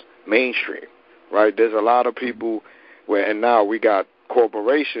is mainstream, right? There's a lot of people and now we got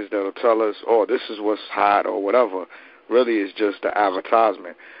corporations that'll tell us, oh, this is what's hot or whatever. Really, it's just the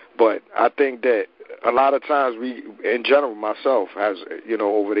advertisement. But I think that a lot of times we, in general, myself, has,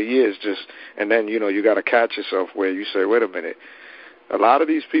 over the years and then, you got to catch yourself where you say, wait a minute, a lot of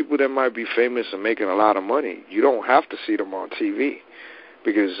these people that might be famous and making a lot of money, you don't have to see them on TV,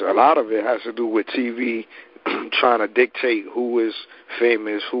 because a lot of it has to do with TV trying to dictate who is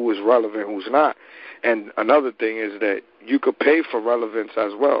famous, who is relevant, who's not. And another thing is that you could pay for relevance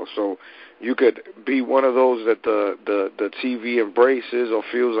as well. So you could be one of those that the TV embraces or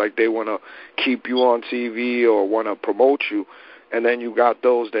feels like they want to keep you on TV or want to promote you. And then you got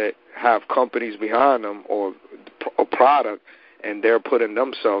those that have companies behind them or a product, and they're putting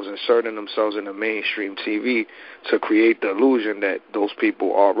themselves, inserting themselves in the mainstream TV to create the illusion that those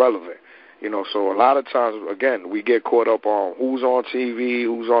people are relevant. So a lot of times, again, we get caught up on who's on TV,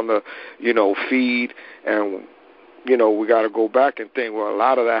 who's on the, feed, and, we got to go back and think, well, a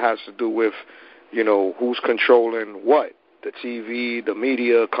lot of that has to do with, who's controlling what, the TV, the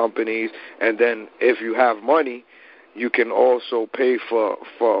media companies, and then if you have money, you can also pay for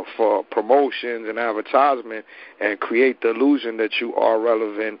promotions and advertisement and create the illusion that you are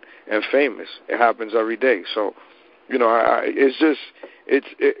relevant and famous. It happens every day. So, it's just,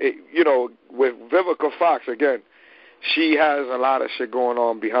 with Vivica Fox, again, she has a lot of shit going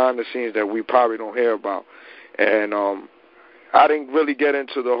on behind the scenes that we probably don't hear about. And I didn't really get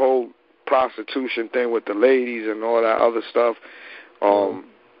into the whole prostitution thing with the ladies and all that other stuff.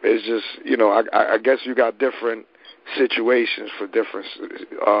 It's just, I guess you got different situations for different,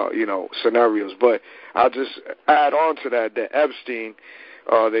 scenarios. But I'll just add on to that Epstein,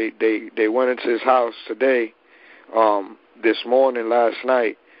 they went into his house today, this morning, last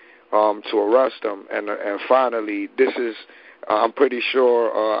night, to arrest him. And finally, this is, I'm pretty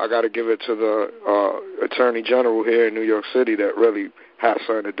sure I got to give it to the Attorney General here in New York City that really has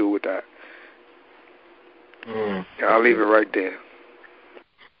something to do with that. I'll leave it right there.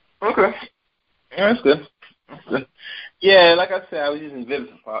 Okay. Yeah, that's good. Yeah, like I said, I was using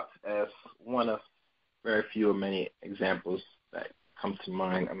Vivica Fox as one of very few or many examples that come to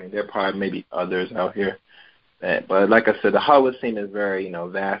mind. I mean, there are probably maybe others out here. But like I said, the Hollywood scene is very,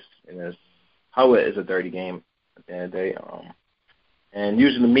 vast, and Hollywood is a dirty game at the end of the day. And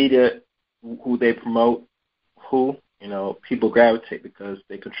usually the media, who they promote, people gravitate because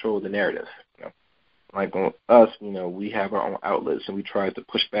they control the narrative. Like on us, we have our own outlets, and we try to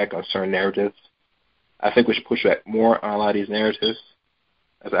push back on certain narratives. I think we should push back more on a lot of these narratives.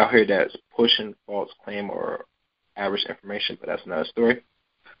 As out here that's pushing false claim or average information, but that's another story.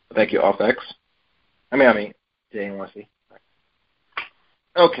 But thank you, OffX. I mean, JNYC.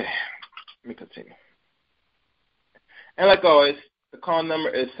 Okay, let me continue. And like always, the call number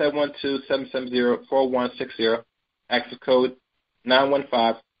is 712-770-4160. Access code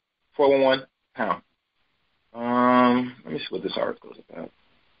 915-411#. Let me see what this article is about.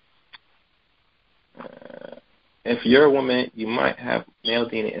 If you're a woman, you might have male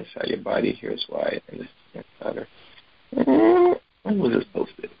DNA inside your body. Here's why. And this is insider. When was this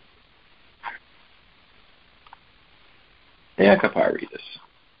posted? Yeah, I could probably read this.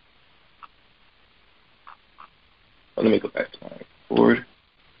 let me go back to my board.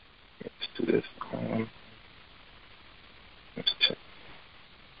 Let's do this. Let's check.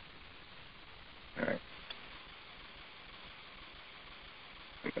 All right.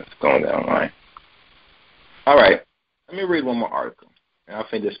 It's going down the line. All right. Let me read one more article. And I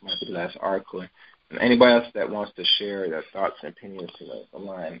think this might be the last article. And anybody else that wants to share their thoughts and opinions, the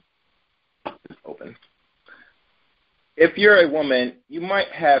line is open. If you're a woman, you might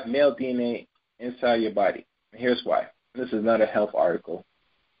have male DNA inside your body. And here's why. This is not a health article.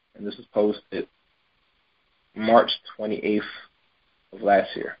 And this was posted March 28th of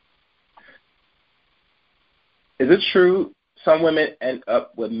last year. Is it true some women end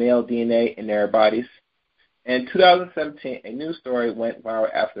up with male DNA in their bodies? In 2017, a news story went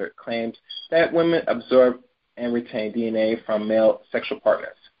viral after it claimed that women absorb and retain DNA from male sexual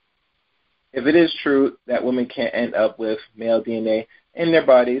partners. If it is true that women can end up with male DNA in their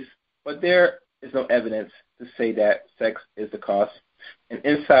bodies, but there is no evidence to say that sex is the cause, an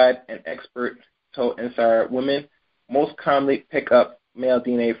expert told Insider women most commonly pick up male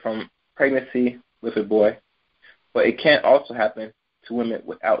DNA from pregnancy with a boy, but it can also happen to women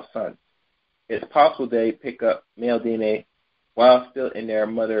without sons. It's possible they pick up male DNA while still in their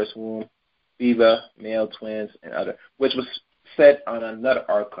mother's womb, viva, male twins, and other, which was said on another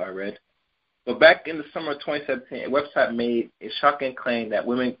article I read. But back in the summer of 2017, a website made a shocking claim that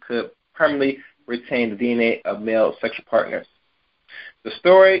women could permanently retain the DNA of male sexual partners. The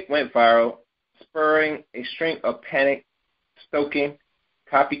story went viral, spurring a string of panic-stoking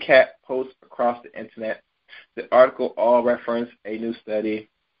copycat posts across the internet. The article all referenced a new study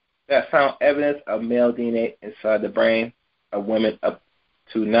that found evidence of male DNA inside the brain of women up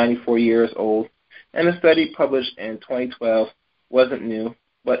to 94 years old, and the study published in 2012 wasn't new,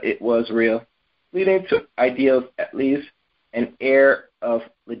 but it was real, leading to ideas, at least an air of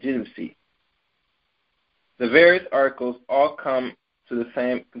legitimacy. The various articles all come to the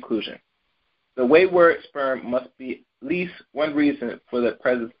same conclusion. The wayward sperm must be at least one reason for the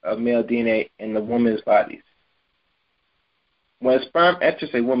presence of male DNA in the woman's bodies. When sperm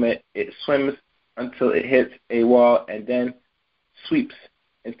enters a woman, it swims until it hits a wall and then sweeps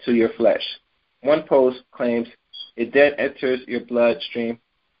into your flesh. One post claims it then enters your bloodstream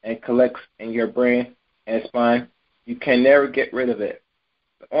and collects in your brain and spine. You can never get rid of it.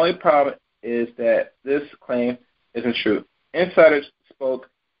 The only problem is that this claim isn't true. Insiders spoke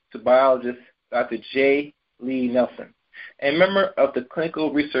to biologist Dr. J. Lee Nelson, a member of the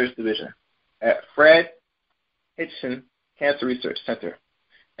Clinical Research Division at Fred Hitchin Cancer Research Center,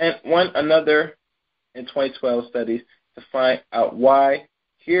 and one another in 2012 studies to find out why.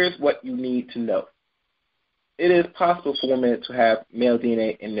 Here's what you need to know. It is possible for women to have male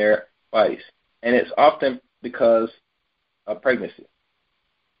DNA in their bodies, and it's often because of pregnancy.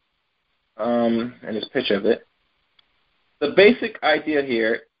 And there's a picture of it. The basic idea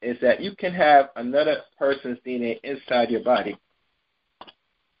here is that you can have another person's DNA inside your body.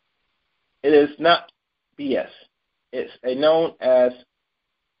 It is not BS. It's known as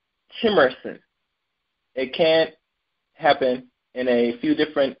chimerism. It can happen in a few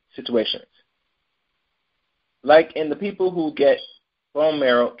different situations. Like in the people who get bone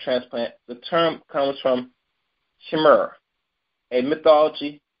marrow transplant, the term comes from chimera, a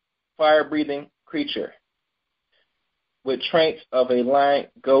mythology, fire-breathing creature with traits of a lion,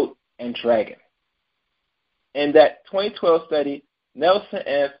 goat, and dragon. In that 2012 study, Nelson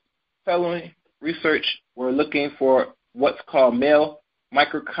and fellow research were looking for what's called male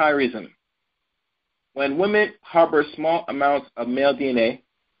microchimerism. When women harbor small amounts of male DNA,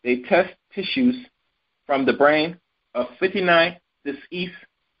 they test tissues from the brain of 59 deceased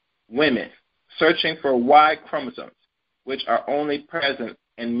women, searching for Y chromosomes, which are only present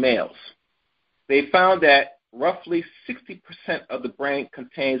in males. They found that roughly 60% of the brain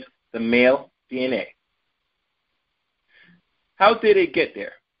contains the male DNA. How did it get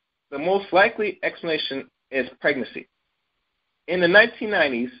there? The most likely explanation is pregnancy. In the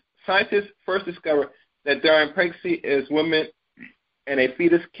 1990s, scientists first discovered that during pregnancy is women and a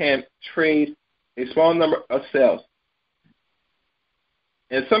fetus can trade a small number of cells.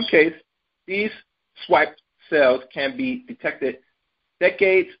 In some cases, these swiped cells can be detected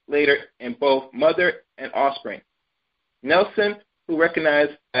decades later in both mother and offspring. Nelson, who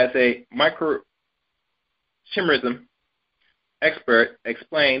recognized as a microchimerism expert,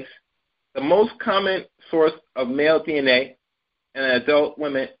 explains the most common source of male DNA in adult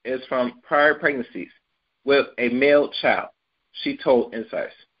women is from prior pregnancies with a male child, she told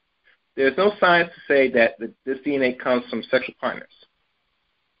Insiders. There's no science to say that this DNA comes from sexual partners.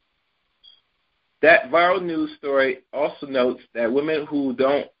 That viral news story also notes that women who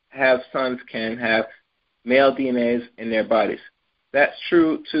don't have sons can have male DNAs in their bodies. That's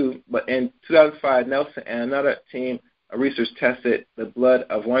true, too, but in 2005, Nelson and another team of research tested the blood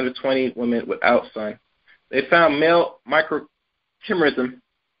of 120 women without son. They found male microchimerism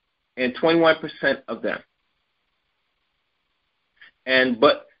in 21% of them.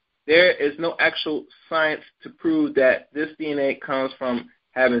 But there is no actual science to prove that this DNA comes from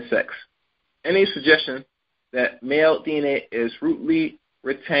having sex. Any suggestion that male DNA is rootly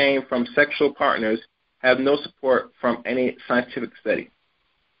retained from sexual partners have no support from any scientific study.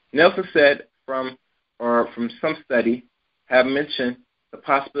 Nelson said from some study have mentioned the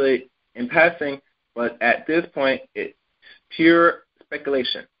possibility in passing, but at this point it's pure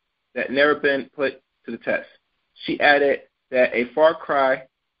speculation that never been put to the test. She added that a far cry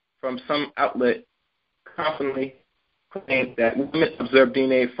from some outlet confidently claimed that women observe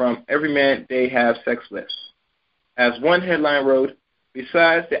DNA from every man they have sex with. As one headline wrote,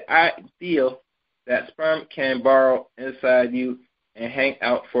 besides the ideal that sperm can burrow inside you and hang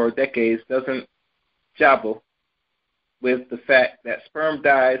out for decades doesn't jabble with the fact that sperm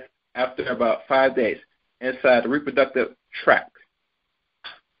dies after about 5 days inside the reproductive tract.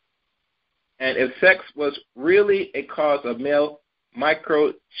 And if sex was really a cause of male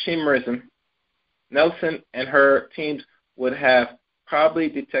microchimerism, Nelson and her teams would have probably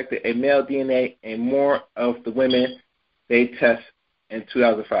detected a male DNA in more of the women they test in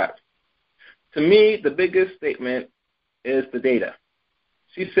 2005. To me, the biggest statement is the data.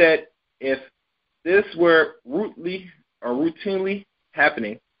 She said if this were routinely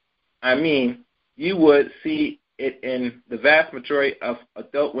happening, I mean, you would see it in the vast majority of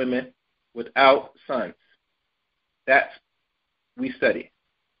adult women without sons. That's we study.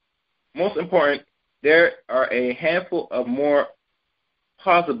 Most important, there are a handful of more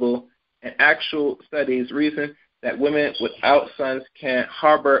plausible and actual studies reason that women without sons can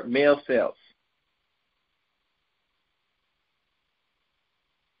harbor male cells.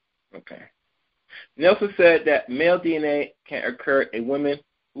 Okay. Nelson said that male DNA can occur in women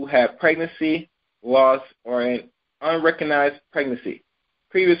who have pregnancy loss or an unrecognized pregnancy.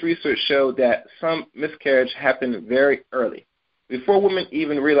 Previous research showed that some miscarriage happen very early, before women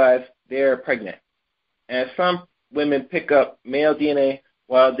even realize they're pregnant. And some women pick up male DNA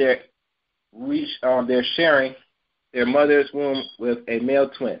while they're sharing their mother's womb with a male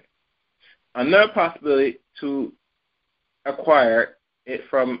twin. Another possibility to acquire it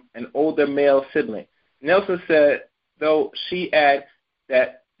from an older male sibling. Nelson said, though she added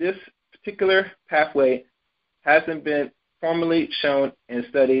that this particular pathway hasn't been formally shown in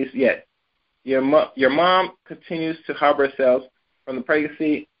studies yet. Your mom continues to harbor cells from the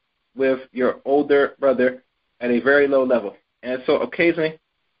pregnancy with your older brother at a very low level. And so occasionally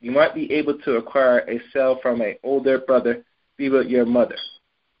you might be able to acquire a cell from an older brother via your mother.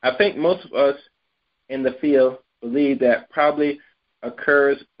 I think most of us in the field believe that probably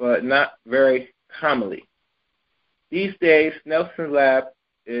occurs, but not very commonly. These days, Nelson's lab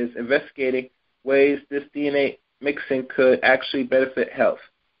is investigating ways this DNA mixing could actually benefit health.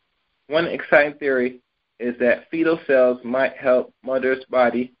 One exciting theory is that fetal cells might help mother's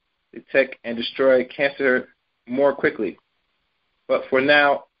body detect and destroy cancer more quickly. But for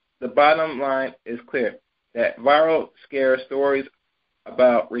now, the bottom line is clear, that viral scare stories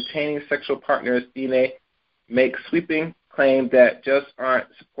about retaining sexual partners' DNA make sweeping claims that just aren't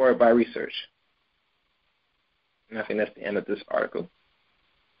supported by research. And I think that's the end of this article.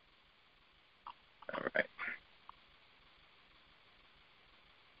 All right.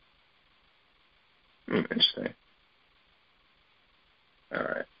 Interesting. All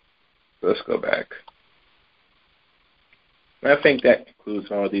right. So let's go back. And I think that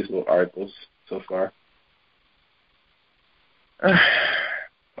concludes all of these little articles so far.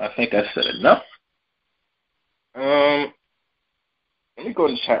 I think I said enough. Let me go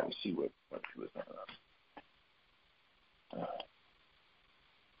to the chat and see what people are talking about.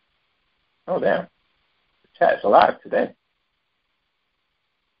 Oh, damn. The chat's alive today.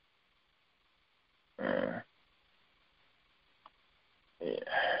 Yeah.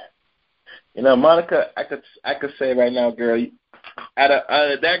 You know, Monica, I could say right now, girl, out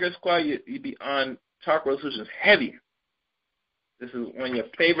of Dagger Squad, you'd be on Talk Real Solutions heavy. This is one of your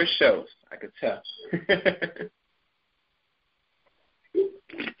favorite shows, I could tell.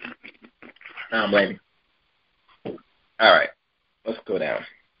 I don't blame you. All right, let's go down.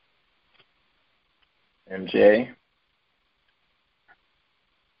 MJ.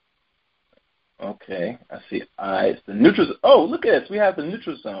 Okay, I see eyes. The neutral. Oh, look at this. We have the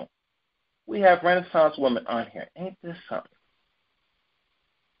neutral zone. We have Renaissance woman on here. Ain't this something?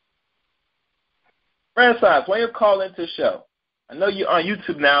 Renaissance, why don't you call into the show? I know you're on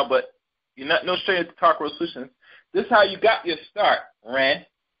YouTube now, but You're not no stranger to Talk Real Solutions. This is how you got your start, Ren.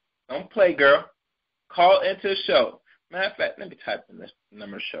 Don't play, girl. Call into the show. Matter of fact, let me type in this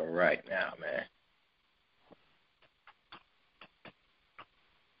number of the show right now, man.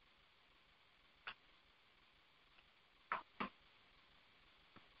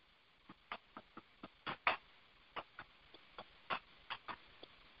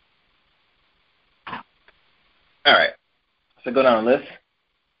 All right. So go down the list.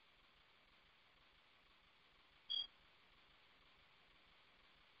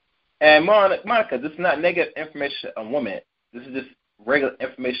 And Monica, this is not negative information on women. This is just regular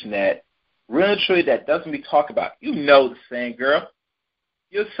information that really and truly that doesn't be talked about. You know the saying, girl.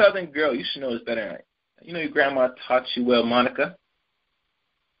 You're a Southern girl. You should know this better. You know your grandma taught you well, Monica.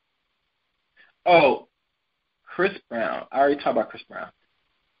 Oh, Chris Brown. I already talked about Chris Brown.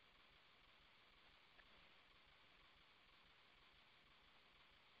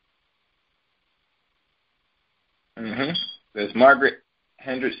 There's Margaret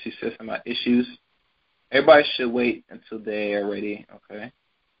Hendricks. She says something about issues. Everybody should wait until they are ready. Okay.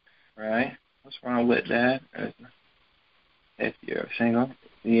 Right? What's wrong with that? If you're single.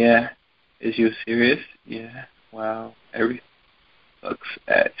 Yeah. Is you serious? Yeah. Wow. Every looks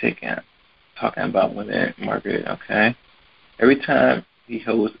at talking about women, Margaret. Okay. Every time he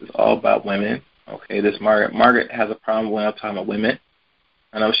hosts is all about women. Okay. This Margaret. Margaret has a problem when I'm talking about women.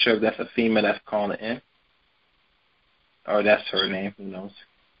 And I'm sure if that's a female that's calling it in. Or that's her name, who knows.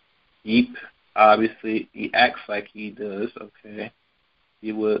 Yeep, obviously, he acts like he does, okay.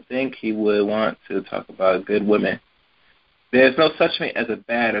 You would think he would want to talk about good women. There's no such thing as a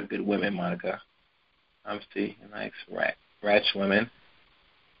bad or good women, Monica. Obviously, he likes ratchet women.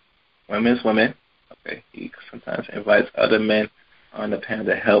 Women's women. Okay, he sometimes invites other men on the panel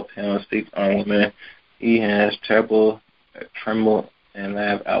to help him speak on women. He has tremble and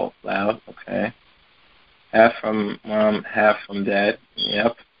laugh out loud, okay. Half from mom, half from dad.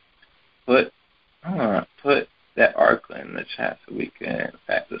 Yep. Put that article in the chat so we can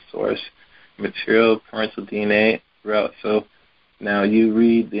fact the source material, parental DNA throughout. So now you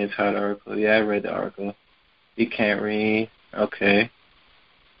read the entire article. Yeah, I read the article. You can't read. Okay.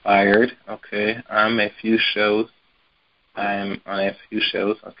 Fired. Okay. I'm on a few shows.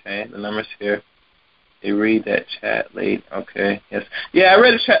 Okay. The number's here. You read that chat late. Okay. Yes. Yeah, I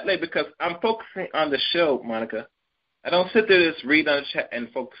read the chat late because I'm focusing on the show, Monica. I don't sit there just read on the chat and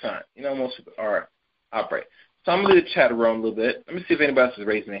focus on it. You know, most people operate. So I'm going to leave the chat around a little bit. Let me see if anybody else is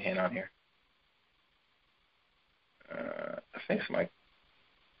raising their hand on here. I think somebody.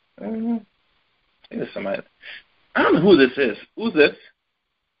 I think there's somebody. I don't know who this is. Who's this?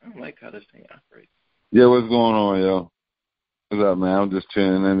 I don't like how this thing operates. Yeah, what's going on, yo? What's up, man? I'm just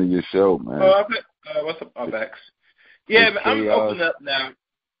tuning into your show, man. Oh, what's up, Bex? Yeah, man, I'm opening up now.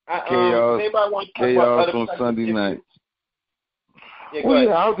 Chaos on Sunday nights. Yeah, go ahead.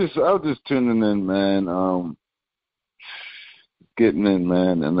 I was just tuning in, man. Getting in,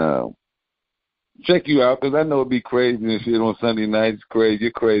 man, and check you out because I know it'd be crazy and shit on Sunday nights. Crazy,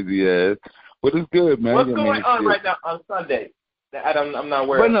 you're crazy ass, but it's good, man. What's going on right now on Sunday? I'm not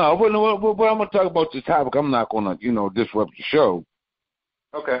aware. But I'm gonna talk about this topic. I'm not gonna, disrupt the show.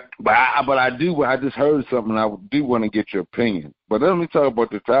 Okay. But I just heard something. I do want to get your opinion. But let me talk about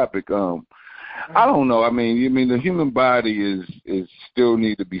the topic. I don't know. I mean, the human body is still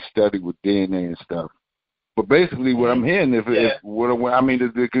need to be studied with DNA and stuff. But basically, what I'm hearing,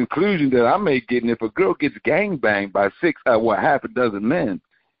 the conclusion that I may get, if a girl gets gangbanged by half a dozen men,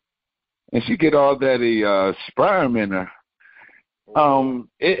 and she get all that sperm in her,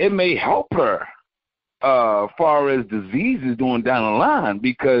 it may help her. Far as diseases going down the line,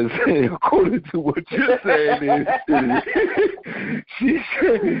 because according to what you're saying is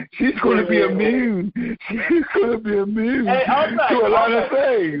she's going to be immune. She's going to be immune to a lot of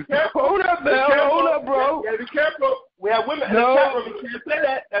things. Hold up, man. Hold up, bro. Yeah, be careful. We have women in the chat room. You can't say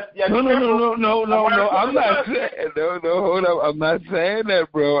that. No. I'm not saying. No. Hold up. I'm not saying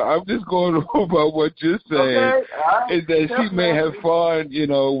that, bro. I'm just going about what you're saying. Okay. Right. Is that she may have found,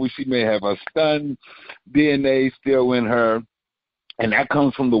 she may have a stun DNA still in her, and that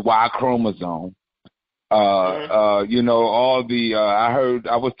comes from the Y chromosome. All the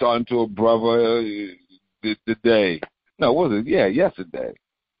I was talking to a brother today. No, was it? Yeah, yesterday.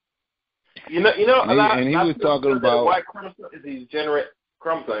 You know, and he was talking about Y chromosome is a degenerate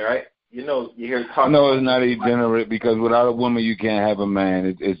chromosome, right? You hear talking. No, it's not degenerate because without a woman you can't have a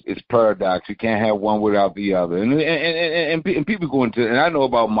man. It's paradox. You can't have one without the other. And people go into, and I know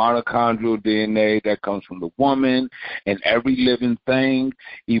about mitochondrial DNA that comes from the woman, and every living thing,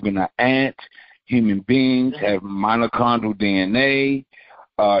 even an ant, human beings have mitochondrial DNA.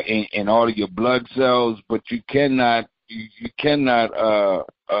 in all of your blood cells, but you cannot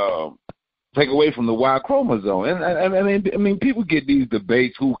take away from the Y chromosome. And I mean, people get these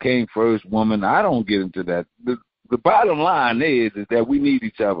debates: who came first, woman? I don't get into that. The bottom line is that we need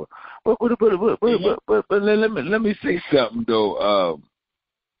each other. But let me say something though.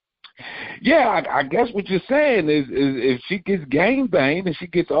 Yeah, I guess what you're saying is if she gets gangbanged and she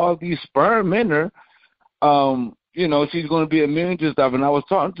gets all these sperm in her, you know, she's going to be immune to stuff. And I was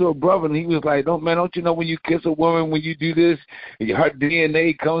talking to a brother, and he was like, don't you know when you kiss a woman, when you do this, her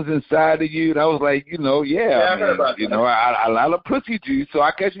DNA comes inside of you? And I was like, you know, I mean, you know, a lot of pussy juice. So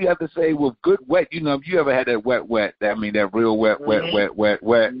I guess you have to say with good wet, you know, if you ever had that wet, that mean that real wet.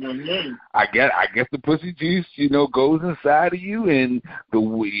 Mm-hmm. I guess the pussy juice, you know, goes inside of you, and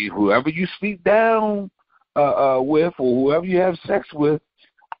whoever you sleep down with, or whoever you have sex with,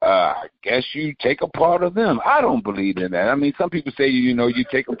 I guess you take a part of them. I don't believe in that. I mean, some people say, you know, you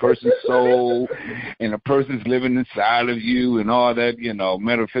take a person's soul and a person's living inside of you and all that, you know,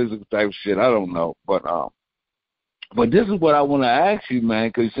 metaphysical type shit. I don't know. But this is what I want to ask you, man,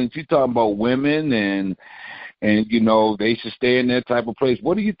 because since you're talking about women and, you know, they should stay in that type of place,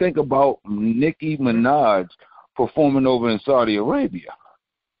 what do you think about Nicki Minaj performing over in Saudi Arabia?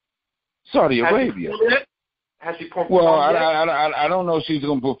 Saudi Arabia. Has she performed? Well, I don't know if she's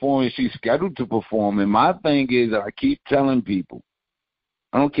going to perform. If she's scheduled to perform. And my thing is that I keep telling people,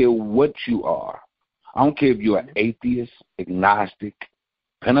 I don't care what you are. I don't care if you're an atheist, agnostic,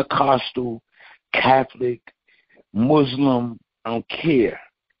 Pentecostal, Catholic, Muslim. I don't care.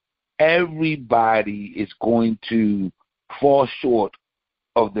 Everybody is going to fall short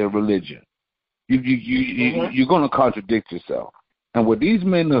of their religion. You're going to contradict yourself. And what these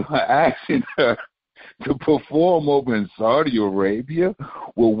men are asking her to perform over in Saudi Arabia,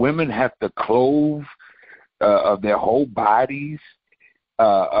 where women have to clothe their whole bodies,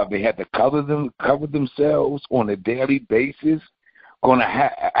 they have to cover themselves on a daily basis. Going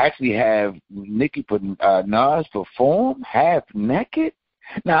to actually have Nicki Minaj perform half naked.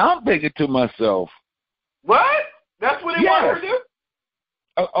 Now I'm thinking to myself, what? That's what they want her to do?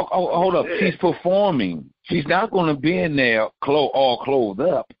 Oh, hold up. She's performing. She's not going to be in there all clothed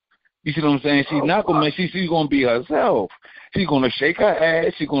up. You see what I'm saying? She's not going to. She's going to be herself. She's going to shake her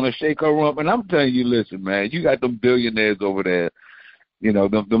ass. She's going to shake her rump. And I'm telling you, listen, man, you got them billionaires over there, you know,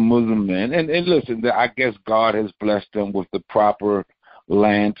 the Muslim men. And listen, I guess God has blessed them with the proper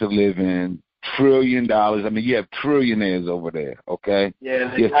land to live in. $1 trillion. I mean, you have trillionaires over there, okay?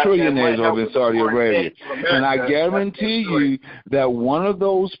 Yeah, you have trillionaires over in Saudi Arabia. And I guarantee you that one of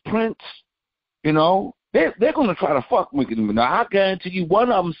those prince, you know, they're going to try to fuck Nicki Minaj. I guarantee you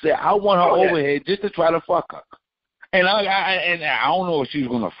one of them said, I want her over here just to try to fuck her. And I don't know if she's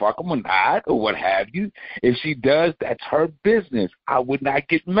going to fuck him or not or what have you. If she does, that's her business. I would not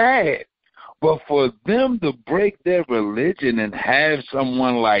get mad. But for them to break their religion and have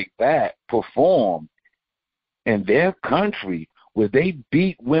someone like that perform in their country where they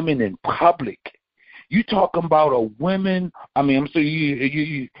beat women in public, you talking about a women? I mean, I'm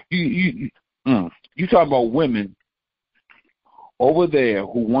sorry, you talking about women over there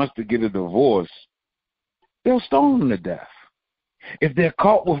who wants to get a divorce? They'll stone them to death. If they're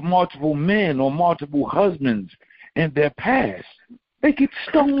caught with multiple men or multiple husbands in their past, they get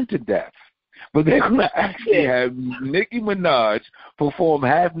stoned to death. But they're going to actually have Nicki Minaj perform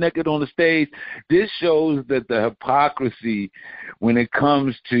half naked on the stage. This shows that the hypocrisy when it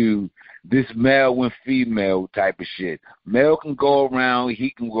comes to this male and female type of shit. Male can go around, he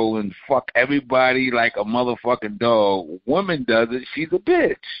can go and fuck everybody like a motherfucking dog. Woman does it, she's a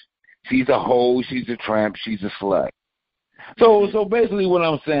bitch. She's a hoe, she's a tramp, she's a slut. So basically what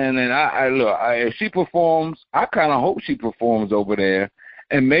I'm saying, and if she performs, I kind of hope she performs over there.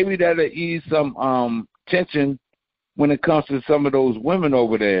 And maybe that'll ease some tension when it comes to some of those women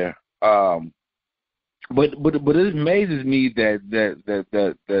over there. But it amazes me that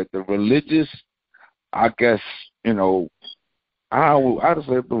the religious, I guess, you know, I would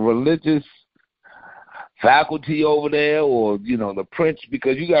say the religious faculty over there, or you know, the prince,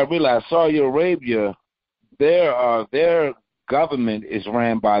 because you got to realize Saudi Arabia, their government is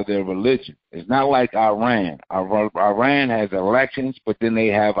ran by their religion. It's not like Iran. Iran has elections, but then they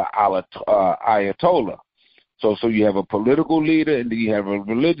have an ayatollah. So you have a political leader and then you have a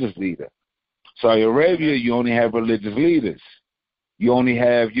religious leader. Saudi Arabia, you only have religious leaders. You only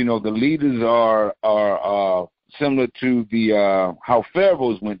have, you know, the leaders are similar to the how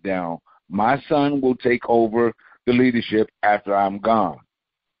pharaohs went down. My son will take over the leadership after I'm gone.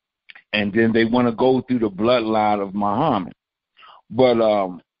 And then they want to go through the bloodline of Muhammad. But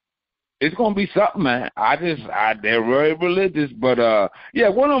it's gonna be something, man. They're very religious, but yeah,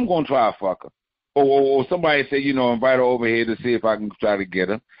 one of them gonna try to fuck her, or somebody say, you know, invite her over here to see if I can try to get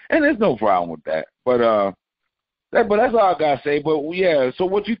her, and there's no problem with that. But that's all I gotta say. But yeah, so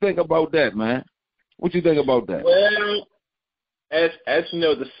what you think about that, man? What you think about that? Well, as you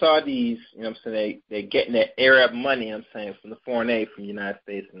know, the Saudis, you know what I'm saying, they're getting that Arab money, you know what I'm saying, from the foreign aid from the United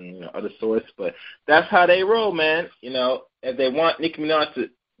States and, you know, other sources. But that's how they roll, man. You know, if they want Nicki Minaj to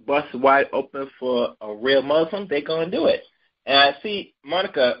bust wide open for a real Muslim, they're going to do it. And I see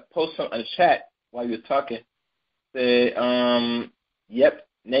Monica post something in the chat while you were talking. Say, yep,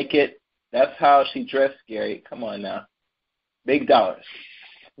 naked. That's how she dressed, Gary. Come on now. Big dollars.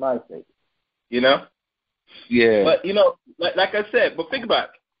 My mistake. You know? Yeah. But, you know, like I said, but think about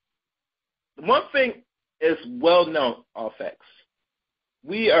it. One thing is well known, all facts.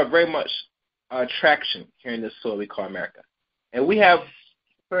 We are very much an attraction here in this soil we call America. And we have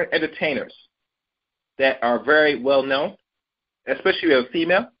certain entertainers that are very well known, especially if you're a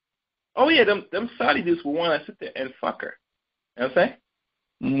female. Oh, yeah, them Saudi dudes will want to sit there and fuck her. You know what I'm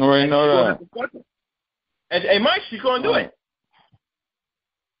saying? Right, know that. And Mike, she's going to do it.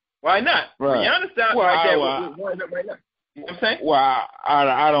 Why not? Right. Rihanna's down right there. Right now. You know what I'm saying? Well,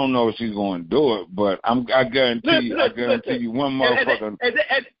 I don't know if she's going to do it, but I guarantee you one motherfucker.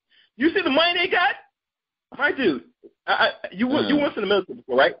 And you see the money they got? My dude, you once in the military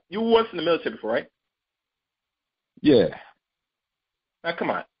before, right? You were once in the military before, right? Yeah. Now,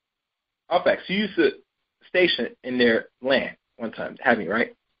 come on. All facts. You used to station in their land one time, haven't you,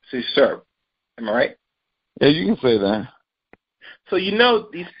 right? So you served. Am I right? Yeah, you can say that. So you know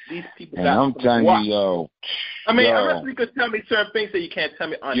these people and got I'm telling you, yo. I mean, unless you could tell me certain things that you can't tell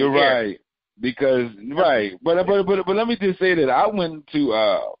me on You're the air. right. Because but let me just say that I went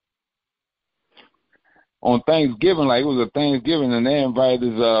to on Thanksgiving, like it was a Thanksgiving, and they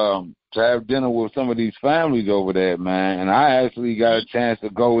invited us to have dinner with some of these families over there, man. And I actually got a chance to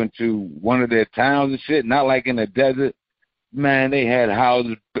go into one of their towns and shit, not like in the desert. Man, they had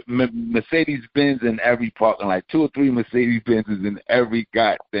houses, Mercedes-Benz in every parking, like 2 or 3 Mercedes-Benzes in every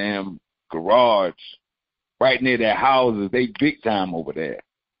goddamn garage, right near their houses. They big time over there.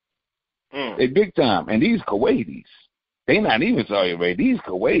 They big time. And these Kuwaitis, they not even Saudi Arabia. These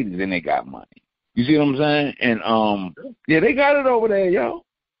Kuwaitis, and they got money. You see what I'm saying? And yeah, they got it over there, yo.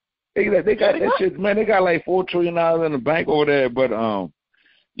 They got that shit, man. They got like $4 trillion in the bank over there, but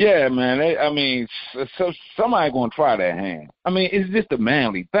yeah, man. So somebody gonna try their hand. I mean, it's just a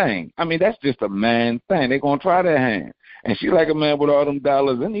manly thing. I mean, that's just a man thing. They gonna try their hand, and she like a man with all them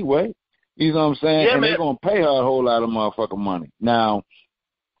dollars anyway. You know what I'm saying? Yeah, and man. they gonna pay her a whole lot of motherfucking money. Now,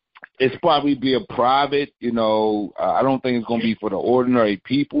 it's probably be a private. You know, I don't think it's gonna be for the ordinary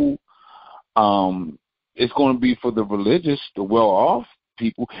people. It's gonna be for the religious, the well off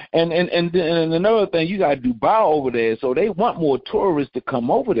people. And another thing, you got Dubai over there, so they want more tourists to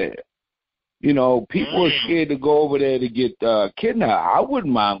come over there. You know, people are scared to go over there to get kidnapped. I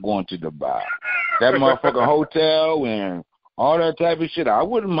wouldn't mind going to Dubai. That motherfucking hotel and all that type of shit, I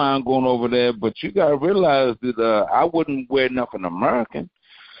wouldn't mind going over there, but you got to realize that I wouldn't wear nothing American.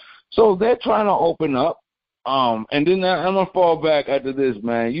 So they're trying to open up. And then I'm going to fall back after this,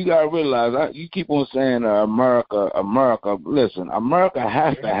 man. You got to realize, you keep on saying America. Listen, America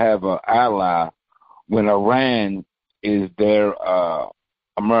has to have an ally when Iran is their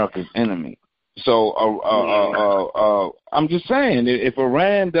America's enemy. So I'm just saying, if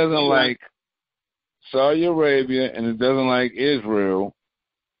Iran doesn't like Saudi Arabia and it doesn't like Israel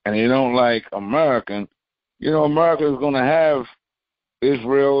and they don't like American, you know, America is going to have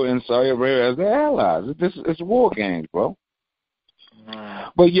Israel and Saudi Arabia as their allies. It's war games, bro.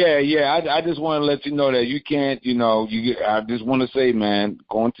 But yeah, I just want to let you know that you can't, you know, I just want to say, man,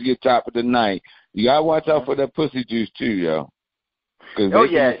 going to your top of the night, you got to watch out for that pussy juice too, yo. Because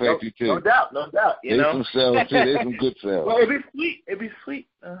they can affect you too. No doubt. You know, some cells too. There's some good cells. Well, it'd be sweet.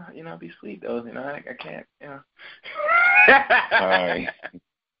 You know, it'd be sweet though. You know, I can't. You know. All right.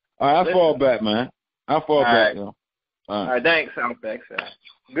 I fall back, man. I fall back, yo. All right, thanks, Outback.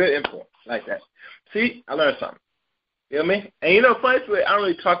 Good info, like that. See, I learned something. You know what I mean? And you know, funny story, I don't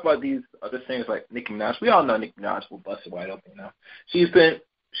really talk about these other things like Nicki Minaj. We all know Nicki Minaj will bust it wide open, you know. She's been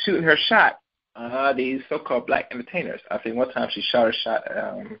shooting her shot these so-called black entertainers. I think one time she shot her shot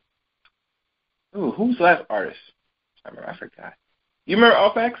at, who's the last artist? I forgot. You remember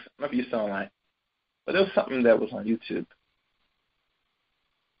Outbacks? I don't know if you saw online. But there was something that was on YouTube.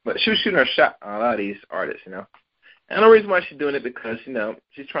 But she was shooting her shot on a lot of these artists, you know. And the reason why she's doing it because, you know,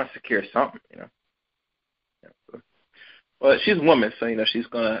 she's trying to secure something, you know. Well, she's a woman, so, you know, she's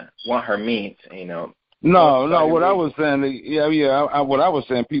going to want her means, you know, No. What I was saying, what I was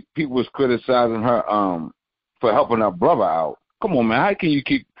saying, people was criticizing her for helping her brother out. Come on, man. How can you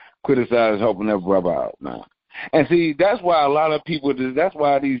keep criticizing helping their brother out, man? And see, that's why a lot of people. That's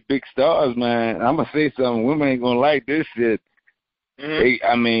why these big stars, man. I'm gonna say something. Women ain't gonna like this shit.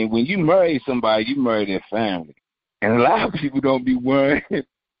 Mm-hmm. When you marry somebody, you marry their family, and a lot of people don't be want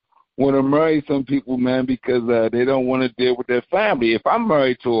to marry some people, man, because they don't want to deal with their family. If I'm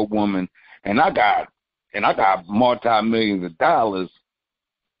married to a woman and I got multi-millions of dollars,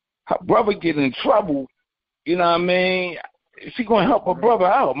 her brother get in trouble. You know what I mean? She gonna help her brother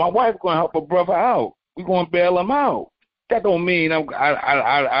out. My wife gonna help her brother out. We gonna bail him out. That don't mean I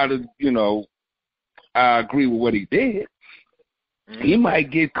agree with what he did. He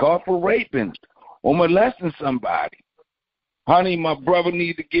might get caught for raping or molesting somebody. Honey, my brother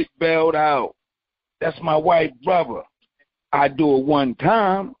need to get bailed out. That's my wife's brother. I do it one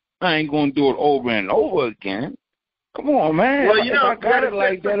time. I ain't gonna do it over and over again. Come on, man. Well, I got it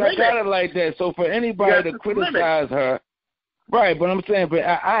like that. I got it like that. So for anybody to criticize her, right? But I'm saying,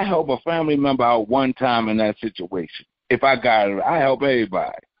 I help a family member out one time in that situation. If I got it, I help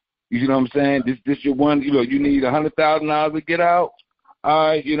everybody. You know what I'm saying? This your one. You need $100,000 to get out. All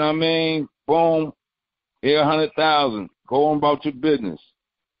right, you know what I mean? Boom, here $100,000. Go on about your business.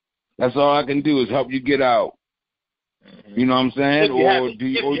 That's all I can do is help you get out. You know what I'm saying?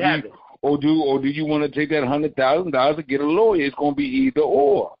 Or do you want to take that $100,000 to get a lawyer? It's gonna be either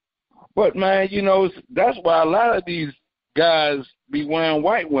or. But man, that's why a lot of these guys be wearing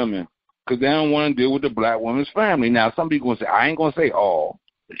white women because they don't want to deal with the black woman's family. Now, some people gonna say, I ain't gonna say all.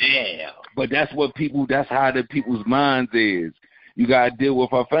 Yeah. But that's how the people's minds is. You gotta deal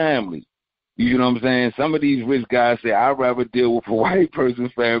with her family. You know what I'm saying? Some of these rich guys say, I'd rather deal with a white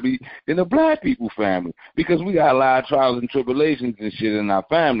person's family than a black people's family because we got a lot of trials and tribulations and shit in our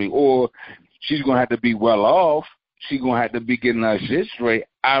family. Or she's going to have to be well off. She's going to have to be getting her shit straight.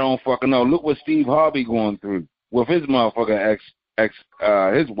 I don't fucking know. Look what Steve Harvey going through with his motherfucking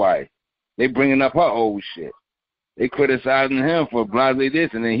his wife. They bringing up her old shit. They criticizing him for blase this,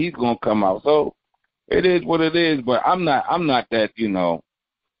 and then he's going to come out. So it is what it is, but I'm not that,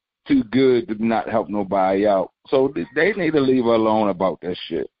 too good to not help nobody out. So they need to leave her alone about that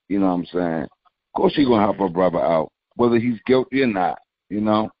shit. You know what I'm saying? Of course she's going to help her brother out, whether he's guilty or not,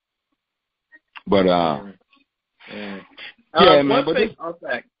 But, man. But I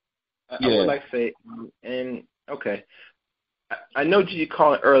would like to say, I know Gigi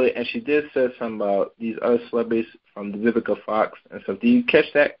called earlier, and she did say something about these other celebrities from the Vivica Fox and stuff. Do you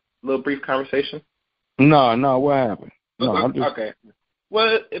catch that little brief conversation? No, what happened? No, okay.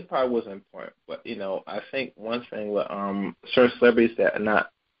 Well, it probably wasn't important, but I think one thing with certain celebrities that are not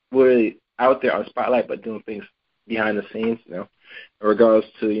really out there on the spotlight, but doing things behind the scenes, in regards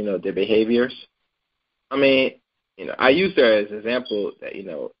to their behaviors. I use that as an example that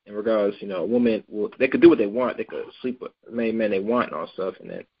in regards, a woman they could do what they want, they could sleep with as many men they want and all stuff, and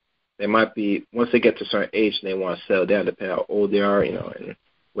then they might be once they get to a certain age, and they want to settle down, depending on how old they are, and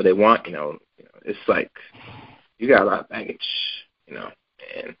what they want, it's like you got a lot of baggage,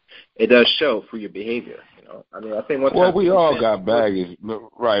 and it does show through your behavior, I think we all got baggage,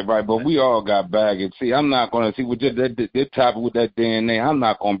 right, but we all got baggage. See, I'm not going to see with this topic with that DNA. I'm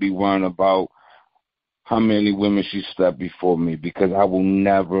not going to be worrying about how many women she slept before me because I will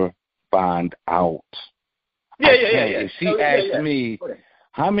never find out. Yeah. If she asks me,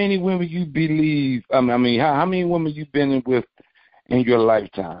 how many women you believe? How many women you been with in your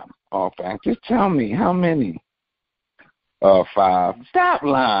lifetime? Oh, fact, just tell me how many. 5. Stop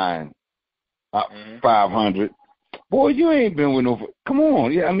lying. 500. Boy, you ain't been with no. Come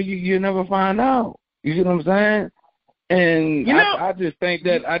on. Yeah, you never find out. You see what I'm saying? And I just think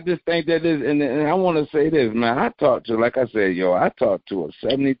that is. And I want to say this, man. I talked to a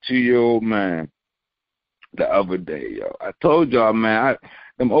 72-year-old man the other day, yo. I told y'all, man.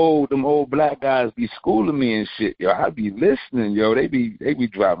 Them old black guys be schooling me and shit, yo. I be listening, yo. They be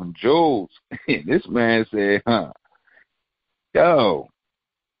dropping jewels. This man said, yo,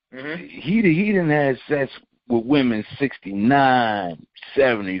 he done had sex with women 69,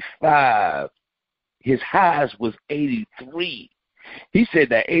 75. His highest was 83. He said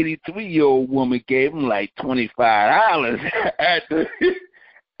that 83-year-old woman gave him like $25 after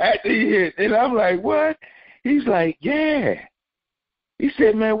he hit. And I'm like, what? He's like, yeah. He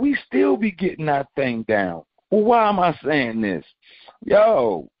said, man, we still be getting that thing down. Well, why am I saying this?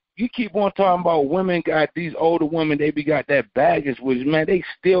 Yo, you keep on talking about women got these older women, they be got that baggage, which, man, they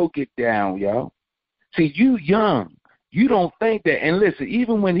still get down, yo. See, you young. You don't think that. And listen,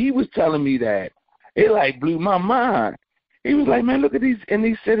 even when he was telling me that, it like blew my mind. He was like, man, look at these in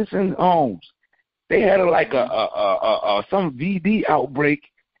these citizens' homes. They had some VD outbreak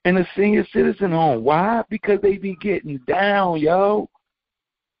in a senior citizen home. Why? Because they be getting down, yo.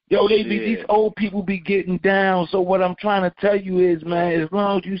 These old people be getting down. So what I'm trying to tell you is, man, as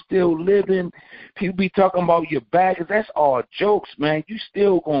long as you still living, people be talking about your back. That's all jokes, man. You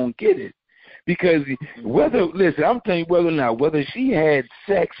still gonna get it. Because I'm telling you whether she had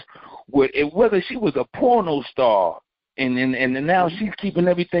sex with, whether she was a porno star, and now she's keeping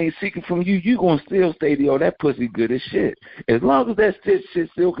everything secret from you, you gonna still say, yo, that pussy good as shit. As long as that shit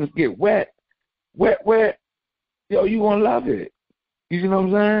still can get wet, yo, you gonna love it. You see what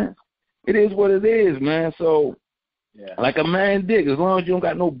I'm saying? It is what it is, man. So, like a man dick, as long as you don't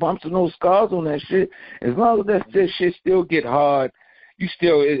got no bumps or no scars on that shit, as long as that shit still get hard, it's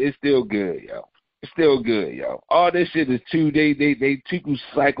still good, yo. It's still good, yo. All this shit is people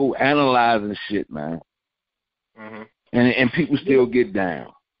psychoanalyzing shit, man. Mm-hmm. And people still get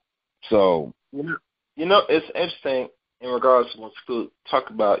down. So, it's interesting in regards to when people talk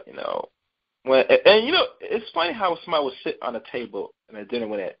about, it's funny how somebody would sit on a table in a dinner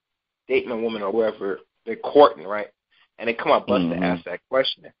when they're dating a woman or wherever they're courting, right? And they come out busting to ask that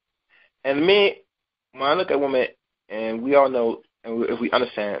question. And me, when I look at women, and we all know, and if we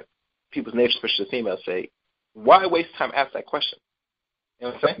understand people's nature, especially the females, say, why waste time ask that question? You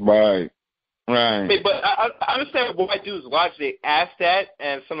know what I'm saying? Right. But I understand why dudes logically ask that,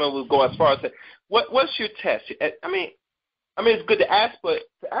 and someone will go as far as say, what's your test? I mean, it's good to ask, but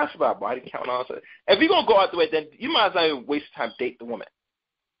to ask about body count and all that. If you're going to go out the way, then you might as well even waste time date the woman.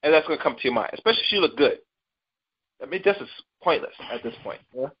 And that's going to come to your mind, especially if she look good. I mean, this is pointless at this point.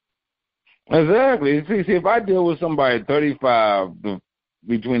 Yeah? Exactly. See, if I deal with somebody 35,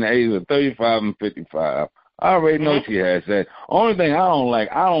 between the ages of 35 and 55, I already know she has that. Only thing I don't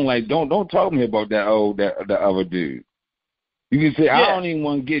like, don't talk to me about the other dude. You can say, I don't even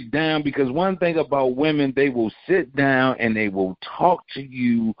want to get down, because one thing about women, they will sit down and they will talk to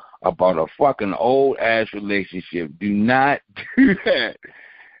you about a fucking old-ass relationship. Do not do that.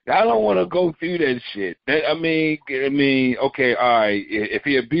 I don't want to go through that shit. I mean, okay, all right, if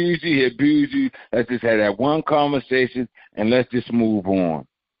he abused you, let's just have that one conversation and let's just move on.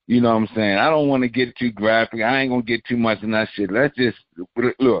 You know what I'm saying? I don't want to get too graphic. I ain't going to get too much in that shit. Let's just,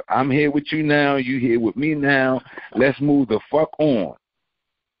 look, I'm here with you now. You here with me now. Let's move the fuck on.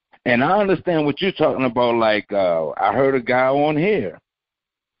 And I understand what you're talking about. Like, I heard a guy on here.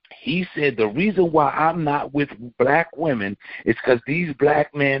 He said the reason why I'm not with black women is because these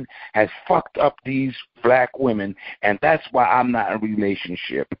black men has fucked up these black women, and that's why I'm not in a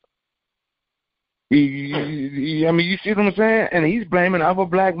relationship. I mean, you see what I'm saying? And he's blaming other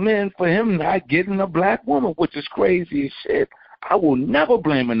black men for him not getting a black woman, which is crazy as shit. I will never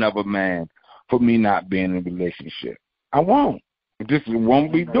blame another man for me not being in a relationship. I won't. Just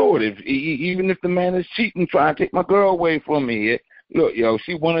won't be doing it. Even if the man is cheating, trying to take my girl away from me. Look, yo,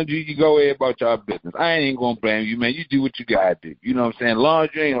 she wanted you, you go ahead about your business. I ain't going to blame you, man. You do what you got to do. You know what I'm saying? As long as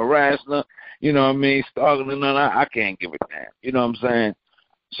you ain't harassing her, you know what I mean, stalking her, none, I can't give a damn. You know what I'm saying?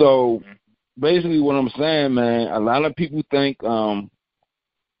 So, basically what I'm saying, man, a lot of people think a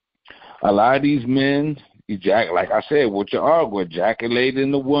lot of these men, like I said, what you are, ejaculate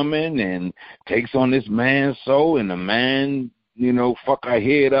in the woman and takes on this man's soul, and the man, you know, fuck her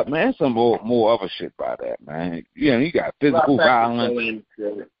head up, man. Some more other shit by that, man. You know, you got physical violence.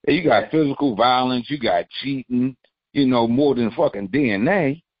 You got physical violence. You got cheating, you know, more than fucking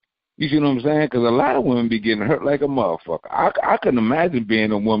DNA. You see what I'm saying? Because a lot of women be getting hurt like a motherfucker. I couldn't imagine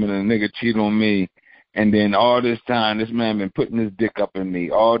being a woman and a nigga cheat on me, and then all this time this man been putting his dick up in me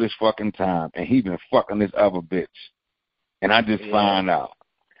all this fucking time, and he been fucking this other bitch. And I just find out.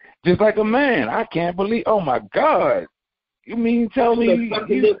 Just like a man. I can't believe, oh, my God. You mean tell me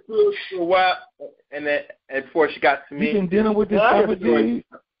you for a while, and then before she got to me, you been dealing with this other dude?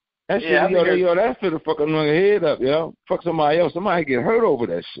 That shit, yo, that shit will fucking run your head up, yo. Fuck somebody else. Somebody get hurt over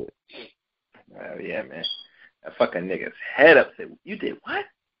that shit. Oh, yeah, man. That fucking nigga's head up. Said, you did what?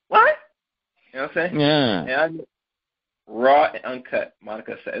 What? You know what I'm saying? Yeah. And raw and uncut,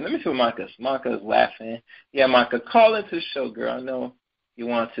 Monica said. Let me see what Monica's laughing. Yeah, Monica, call into the show, girl. I know you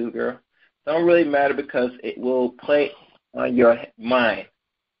want to, girl. Don't really matter because it will play on your mind.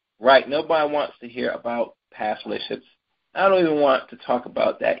 Right? Nobody wants to hear about past relationships. I don't even want to talk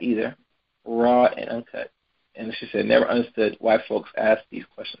about that either. Raw and uncut. And she said, never understood why folks ask these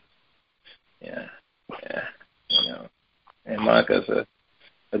questions. Yeah. You know. And Monica's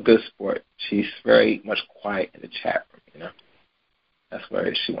a good sport. She's very much quiet in the chat room, you know. That's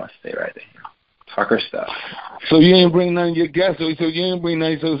where she wants to stay right there. Talk her stuff. So you ain't bring none of your guests. So you ain't bring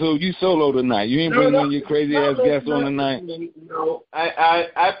none. So you solo tonight. You ain't bring none of your crazy ass guests on tonight. No,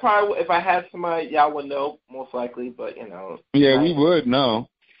 I probably, if I had somebody, y'all would know most likely. But Yeah, we would know.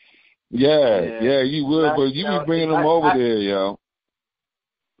 Yeah, you would. But you be bringing them over there, yo.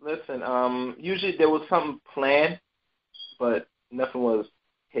 Listen, usually there was something planned, but nothing was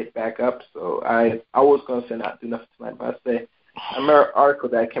hit back up. So I was gonna say not do nothing tonight, but I say. I remember an article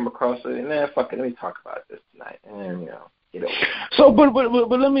that I came across, and fuck it, let me talk about this tonight, and get over it. So, but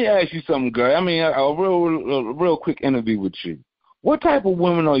let me ask you something, girl. I mean, a real quick interview with you. What type of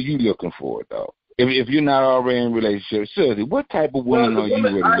women are you looking for, though? If you're not already in a relationship, seriously, what type of women are you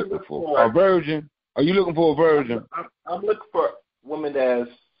really looking for? A virgin? Are you looking for a virgin? I'm looking for a woman that's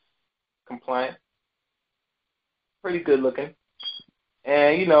compliant, pretty good looking,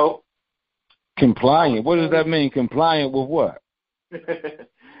 and compliant. What does that mean? Compliant with what?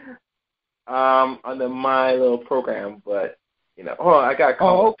 Under my little program, but I got.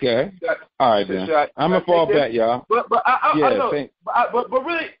 Oh, okay. All right then. I'm gonna fall back, y'all. But I don't know. But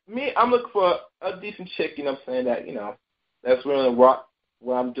really, me, I'm looking for a decent chick. You know what I'm saying? That that's willing to rock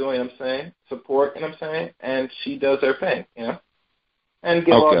what I'm doing. You know what I'm saying, support. You know what I'm saying, and she does her thing. And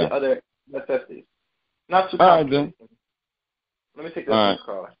give all the other necessities. Not too complicated. All right, then. Let me take this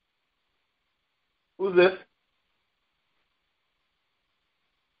call. Who's this?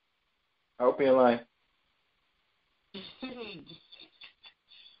 I hope you're in line.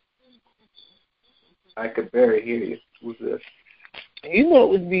 I could barely hear you. Who's this? You know it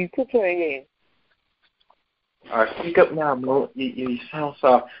was me. Quit playing games. All right, speak up now, Mo. You sound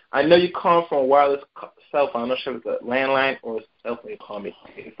soft. I know you're calling from a wireless cell phone. I'm not sure if it's a landline or a cell phone you call me.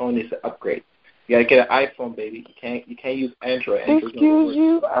 Your phone needs to upgrade. You gotta get an iPhone, baby. You can't use Android. Excuse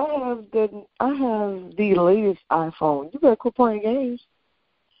you. I have the latest iPhone. You better quit playing games.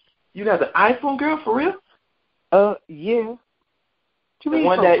 You got the iPhone, girl, for real? Yeah. The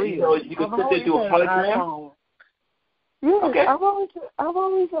one that you can sit there and do a hologram. Yeah, okay. I've always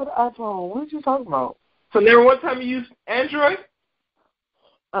had an iPhone. What are you talking about? So never one time you used Android?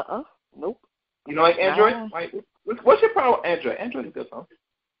 Nope. You don't like Android? What's your problem with Android? Android is good phone.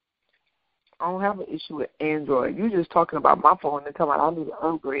 I don't have an issue with Android. You're just talking about my phone and telling me I need to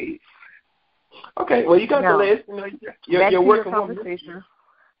upgrade. Okay, well, you got the latest. You're working conversation.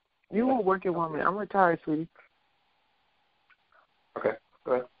 You a working woman. I'm retired, sweetie. Okay,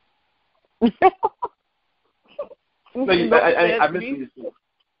 go ahead. No, I missed what you said.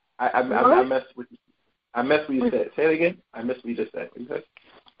 I messed with you. I missed what you said. Say it again. I missed what you just said. What you said?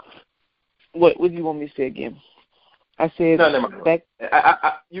 What do you want me to say again? I said. No, never mind.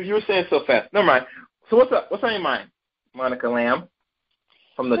 You were saying so fast. Never mind. So what's up? What's on your mind, Monica Lamb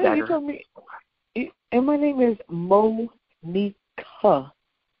from the Dagger? You told me. And my name is Monica. All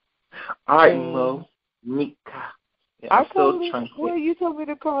right, Monica. Yeah, you told me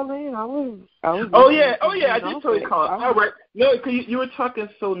to call in. I was. Oh yeah. I did tell you to call in. All right. No, because you were talking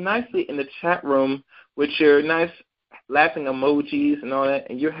so nicely in the chat room with your nice laughing emojis and all that,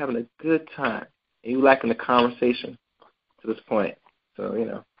 and you're having a good time, and you liking the conversation to this point.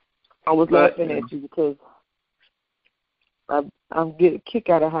 So I was laughing at you because I'm getting a kick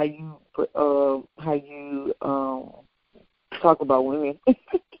out of how you talk about women.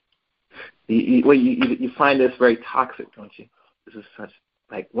 You find this very toxic, don't you? This is such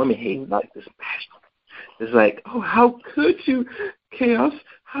women hate like this passion. It's like, oh, how could you, Chaos?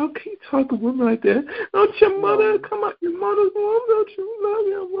 How can you talk to women like that? Don't your mother come out? Your mother's womb. Don't you love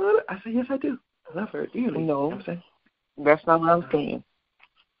your mother? I say, yes, I do. I love her dearly. No, you know what I'm saying? That's not what I'm saying.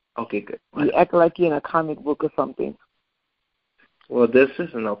 Okay, good. You act like you're in a comic book or something. Well, this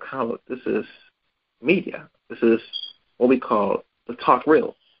isn't no comic. This is media. This is what we call the talk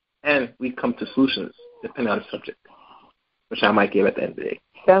real. And we come to solutions depending on the subject, which I might give at the end of the day.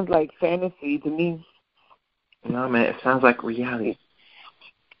 Sounds like fantasy to me. No, man, it sounds like reality.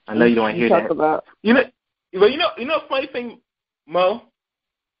 I know you don't want to hear that. About... You know, funny thing, Mo.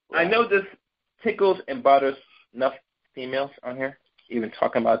 Yeah. I know this tickles and bothers enough females on here, even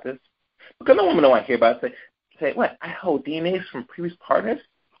talking about this, because no woman don't want to hear about it. Say what? I hold DNAs from previous partners.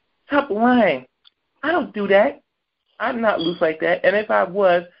 Stop lying. I don't do that. I'm not loose like that. And if I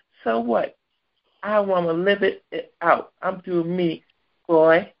was, so what? I want to live it out. I'm doing me,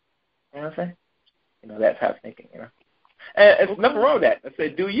 boy. You know what I'm saying? That's how I'm thinking, And it's nothing wrong with that. I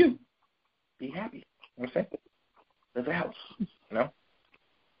said, do you. Be happy. You know what I'm saying? Live it out.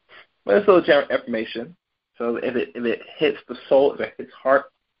 But it's a little general information. So if it hits the soul, if it hits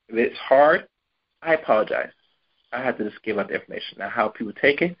heart, if it's hard, I apologize. I have to just give out the information. Now, how people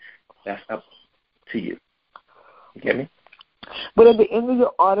take it, that's up to you. You get me? But at the end of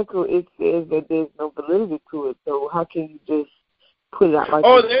your article, it says that there's no validity to it. So how can you just put it out like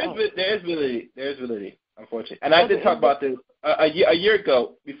Oh, that? there is validity. There is validity, unfortunately. And I did talk about this a year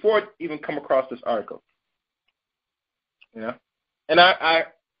ago, before it even come across this article. You know? And I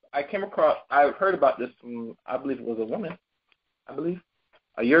came across, I heard about this from, I believe it was a woman,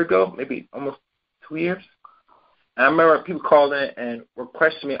 a year ago, maybe almost 2 years. And I remember people called in and were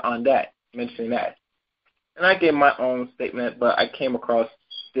questioning me on that, mentioning that. And I gave my own statement, but I came across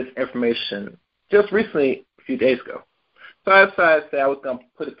this information just recently, a few days ago. So I decided to say I was going to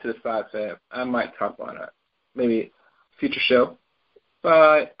put it to the side, say I might talk on it, maybe future show.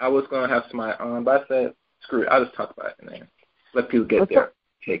 But I was going to have somebody on, but I said, screw it, I'll just talk about it and then let people get their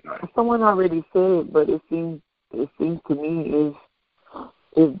take on it. Someone already said it, but it seems to me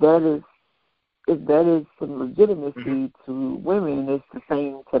if that is some legitimacy to women, it's the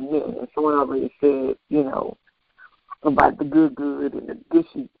same to men. And someone already said, you know, about the good and the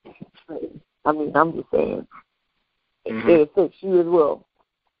gushy. I mean, I'm just saying, it affects you as well.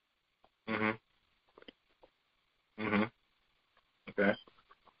 Okay.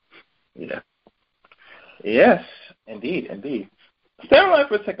 Yeah. Yes, indeed. Stay on line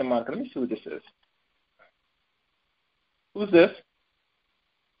for a second, Monica. Let me see who this is. Who's this?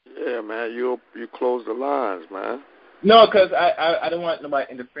 Yeah, man, you close the lines, man. No, because I didn't want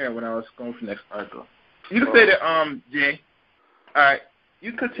nobody interfering when I was going for the next article. You can say that, Jay. All right,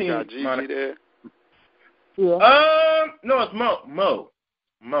 you continue. You got Gigi Monica. there? Yeah. No, it's Mo,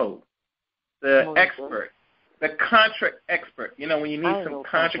 the expert, the contract expert. You know, when you need some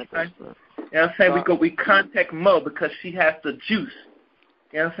contract, you know what I'm saying? We contact Mo because she has the juice.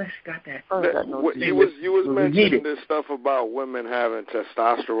 You know what I'm saying? She got that. You was mentioning this stuff about women having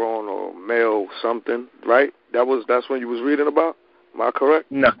testosterone or male something, right? That's when you was reading about? Am I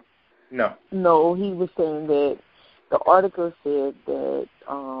correct? No. No, he was saying that the article said that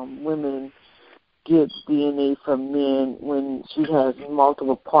women get DNA from men when she has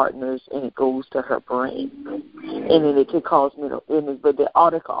multiple partners and it goes to her brain. And then it could cause mental illness. But the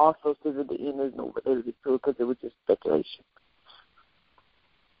article also says at the end there's no validity to it because it was just speculation.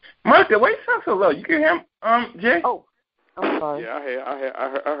 Martha, why you sound so low? You can hear him, Jay? Oh, I'm sorry. Yeah, I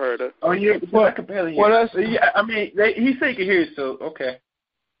heard it. Oh, yeah. Well, I can barely hear. Well, I mean, he said he could hear you, so okay.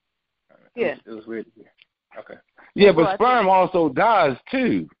 Yeah. It was weird to hear. Okay. Yeah, but sperm also dies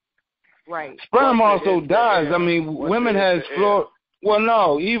too. Right. Sperm also dies. I mean, women has fluor. Well,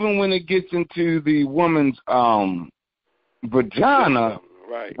 no, even when it gets into the woman's vagina.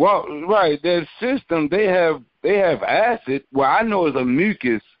 Right. Well, right, their system they have acid. Well, I know it's a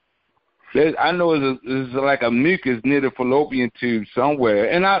mucus. I know it's like a mucus near the fallopian tube somewhere,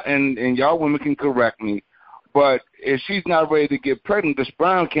 and y'all women can correct me, but if she's not ready to get pregnant, the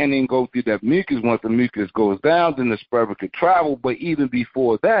sperm can't even go through that mucus. Once the mucus goes down, then the sperm could travel. But even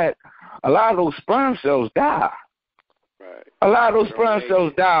before that, a lot of those sperm cells die. Right. A lot of those sperm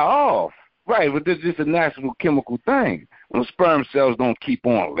cells die off. Right, but this is just a natural chemical thing. Those sperm cells don't keep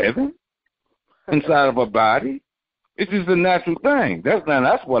on living inside of a body. It's just a natural thing.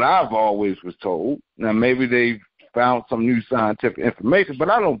 That's what I've always was told. Now maybe they found some new scientific information, but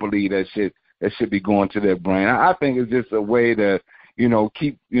I don't believe that should be going to their brain. I think it's just a way to,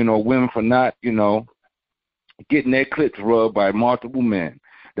 keep, women from not, getting their clits rubbed by multiple men.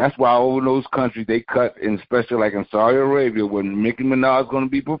 That's why over those countries they cut, and especially like in Saudi Arabia, when Nicki Minaj is going to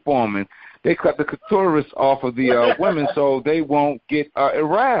be performing, they cut the clitoris off of the women so they won't get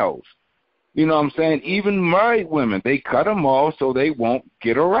aroused. You know what I'm saying? Even married women, they cut them off so they won't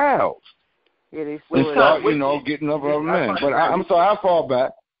get aroused. Yeah, they start, getting up other men. But I'm sorry, I fall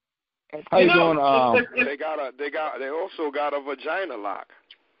back. How you doing? They also got a vagina lock.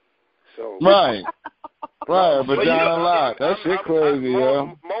 So right, a vagina lock. That shit crazy,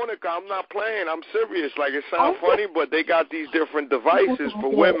 yo. Monica, I'm not playing. I'm serious. Like, it sounds funny, but they got these different devices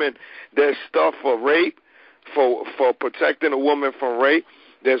for women. There's stuff for rape, for protecting a woman from rape.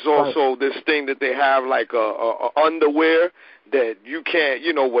 There's also this thing that they have like a underwear that you can't,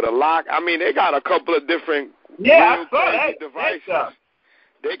 with a lock. I mean, they got a couple of different devices.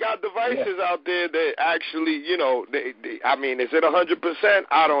 They got devices out there that actually, I mean, is it 100%?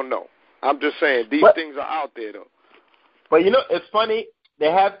 I don't know. I'm just saying these things are out there though. But it's funny.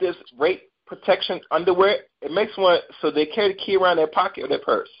 They have this rape protection underwear. It makes one so they carry the key around their pocket or their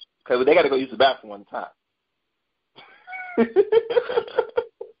purse because they got to go use the bathroom one time.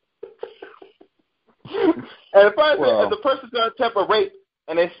 And if the person's going to attempt a rape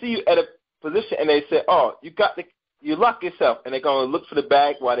and they see you at a position and they say, "Oh, you lock yourself," and they're going to look for the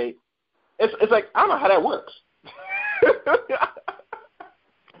bag while they. It's like I don't know how that works.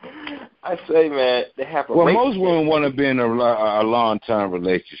 I say, man, they have a most women want to be in a long-term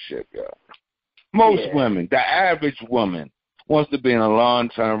relationship, y'all. Most women, the average woman, wants to be in a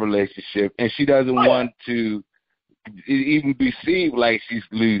long-term relationship, and she doesn't want to even be perceived like she's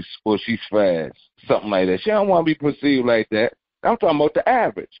loose or she's fast, something like that. She don't want to be perceived like that. I'm talking about the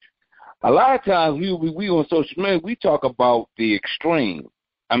average. A lot of times we on social media, we talk about the extreme.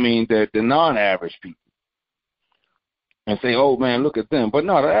 I mean, the non-average people. And say, oh, man, look at them. But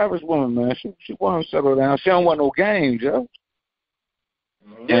no, the average woman, man, she want to settle down. She don't want no games, yo.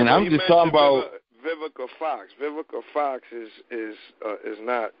 Yeah, and I'm just talking about Vivica Fox. Vivica Fox is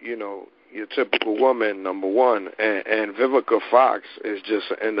not, your typical woman, number one. And Vivica Fox is just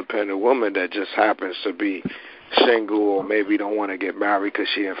an independent woman that just happens to be single or maybe don't want to get married because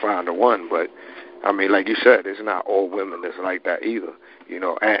she didn't find the one. But, I mean, like you said, it's not all women that's like that either,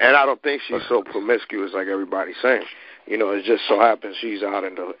 And I don't think she's so promiscuous like everybody's saying. It just so happens she's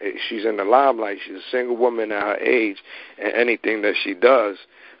in the limelight. She's a single woman at her age, and anything that she does,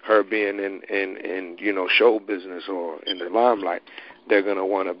 her being in show business or in the limelight, they're gonna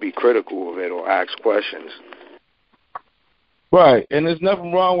want to be critical of it or ask questions. Right, and there's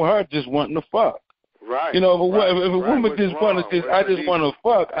nothing wrong with her just wanting to fuck. Right. If a woman just want to I just want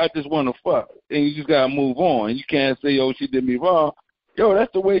to fuck, and you just gotta move on. You can't say, oh, she did me wrong. Yo,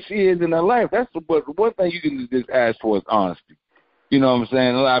 that's the way she is in her life. That's the one thing you can just ask for is honesty. You know what I'm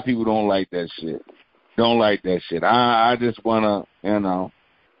saying? A lot of people don't like that shit. I just want to,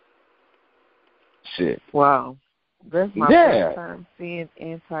 shit. Wow. That's my first time seeing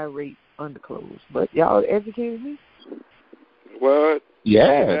anti-rape underclothes. But y'all educated me? What?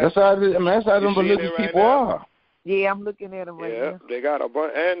 Yeah, that's how them religious people are. Yeah, I'm looking at them right now. Yeah, they got a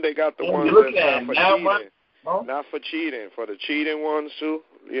bunch, and they got the ones that's not for cheating. Not for cheating, for the cheating ones too.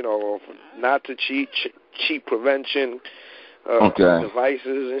 Not to cheat prevention devices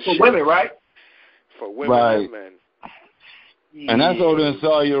and shit. For women, right? For women and men. And that's over in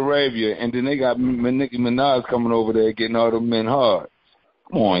Saudi Arabia, and then they got Nicki Minaj coming over there getting all the men hard.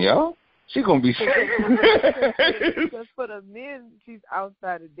 Come on, y'all. She gonna be sick. Because for the men, she's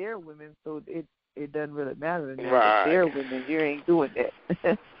outside of their women, so it doesn't really matter. Right. Their women, you ain't doing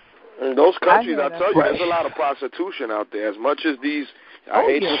that. In those countries, I tell you, there's a lot of prostitution out there. As much as these, I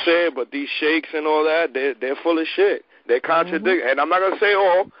hate to say it, but these sheikhs and all that, they're full of shit. They contradict, and I'm not going to say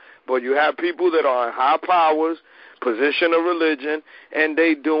all, but you have people that are in high powers, position of religion, and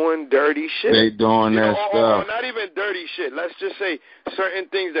they doing dirty shit. They doing that stuff. Or not even dirty shit. Let's just say certain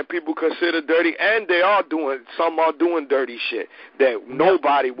things that people consider dirty, and some are doing dirty shit that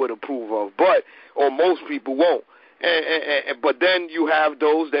nobody would approve of, or most people won't. But then you have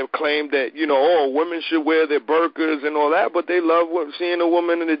those that claim that, women should wear their burqas and all that, but they love seeing a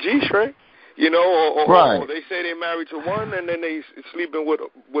woman in a G-string, or they say they're married to one and then they sleeping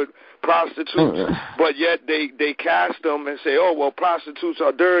with prostitutes, but yet they cast them and say, oh, well, prostitutes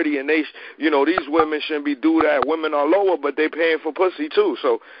are dirty and these women shouldn't be do that. Women are lower, but they paying for pussy too.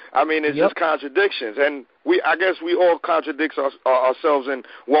 So, I mean, it's just contradictions. And I guess we all contradict ourselves in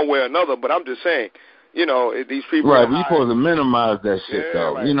one way or another, but I'm just saying, these people. Right, but you're supposed to minimize that shit,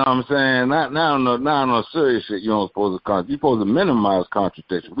 though. Right. You know what I'm saying? Not on serious shit. You don't supposed to. You're supposed to minimize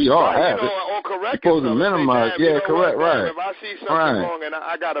contradiction. We all have it. Or correct. You're supposed to minimize. Correct. Right. If I see something wrong, and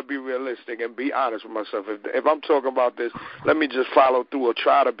I gotta be realistic and be honest with myself. If I'm talking about this, let me just follow through or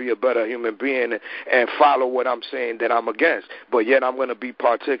try to be a better human being and follow what I'm saying that I'm against. But yet I'm gonna be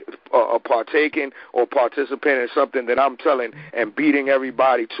partaking or participating in something that I'm telling and beating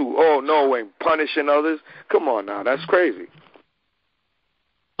everybody to. Oh no, and punishing others. Come on now, that's crazy.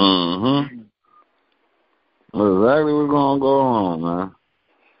 Mm-hmm. That's exactly what's gonna go on, man.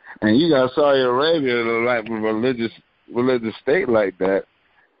 And you got Saudi Arabia, like a religious state like that.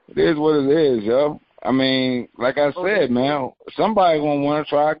 It is what it is, yo. I mean, like I said, man, somebody gonna want to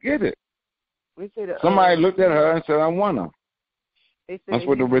try to get it. Somebody looked at her and said, "I want her." That's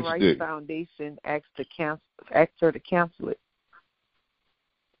what the rich did. Foundation asked her to cancel it.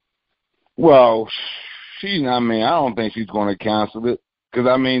 Well, I don't think she's going to cancel it because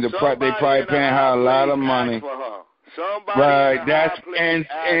they probably paying her a lot of money. Right, that's and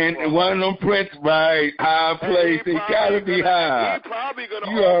one of them prints, right? High place, they gotta be high.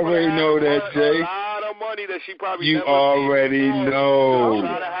 You already know that, Jay. A lot of money that she probably you already know.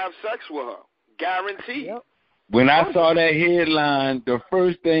 Try to have sex with her, guaranteed. Yep. When I saw that headline, the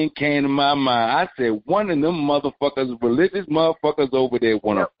first thing came to my mind. I said, one of them religious motherfuckers over there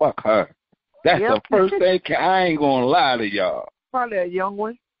want to fuck her. That's the first thing. I ain't gonna lie to y'all. Probably a young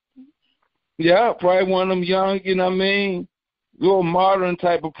one. Yeah, probably one of them young, you know what I mean? Little modern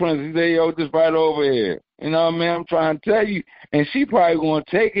type of prince. He said, yo, just right over here. You know what I mean? I'm trying to tell you. And she probably gonna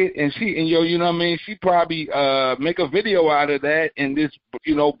take it and you know what I mean, she probably make a video out of that and just,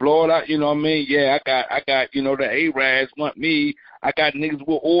 blow it out, you know what I mean? Yeah, I got, the A-Rads want me. I got niggas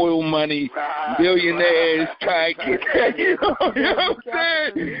with oil money, billionaires trying to get that, you know what I'm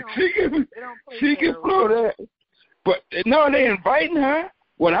saying? She can blow that. But no, they inviting her.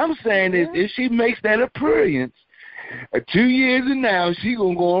 What I'm saying is if she makes that appearance, 2 years and now, she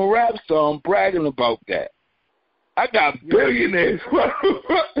gonna go on a rap song bragging about that. I got billionaires.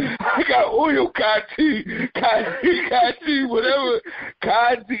 I got oil Kaiti, whatever,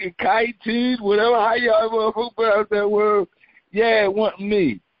 Kaiti, whatever, how y'all ever pronounce that word. Yeah, want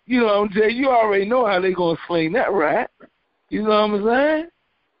me. You know what I'm saying? You already know how they gonna sling that, right? You know what I'm saying?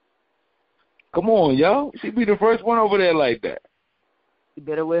 Come on, yo. She be the first one over there like that. You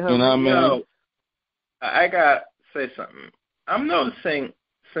better with her. You know what I mean? I got say something. I'm noticing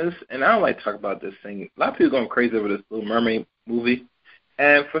since, and I don't like to talk about this thing, a lot of people going crazy over this Little Mermaid movie,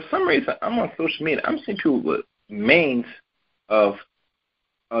 and for some reason, I'm on social media, I'm seeing people with mains of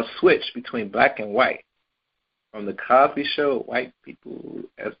a switch between black and white. From the Cosby Show, white people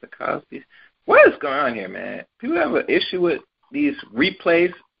as the Cosbys. What is going on here, man? People have an issue with these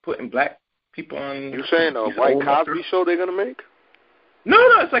replays putting black people on. You saying a white Cosby Show they're gonna make? No,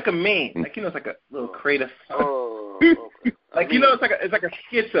 it's like a meme. Like, it's like a little creative. Oh, okay. Like, it's like a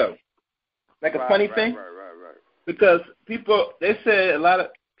schizo. Like a funny thing. Right. Because people, they said a lot of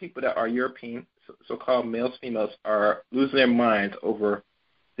people that are European, so-called males, females, are losing their minds over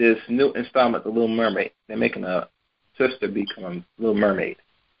this new installment, The Little Mermaid. They're making a sister become Little Mermaid.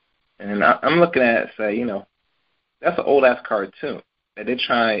 And I'm looking at it and say, that's an old-ass cartoon. That they're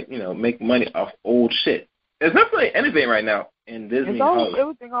trying, make money off old shit. There's nothing really innovating right now in Disney.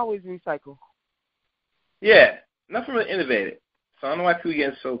 Everything always recycled. Yeah, nothing really innovated. So I don't know why people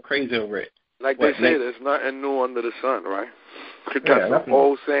getting so crazy over it. Like they say, there's nothing new under the sun, right? That's an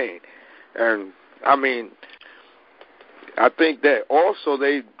old saying. And, I mean, I think that also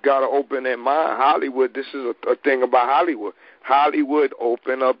they got to open their mind. Hollywood, this is a thing about Hollywood. Hollywood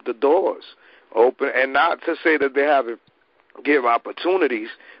open up the doors. And not to say that they haven't give opportunities,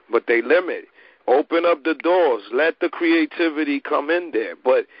 but they limit. Open up the doors. Let the creativity come in there.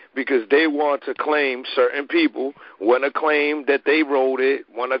 But because they want to claim, certain people want to claim that they wrote it,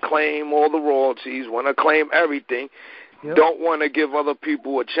 want to claim all the royalties, want to claim everything, don't want to give other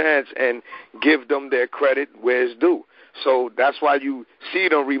people a chance and give them their credit where it's due. So that's why you see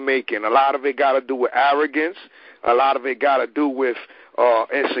them remaking. A lot of it got to do with arrogance. A lot of it got to do with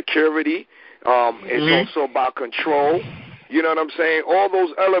insecurity. It's also about control. You know what I'm saying? All those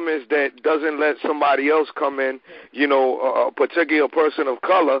elements that doesn't let somebody else come in, a particular person of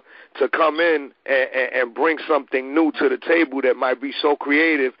color to come in and bring something new to the table that might be so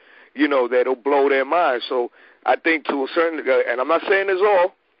creative, that'll blow their mind. So I think to a certain degree, and I'm not saying it's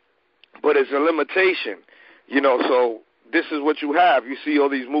all, but it's a limitation, so this is what you have. You see all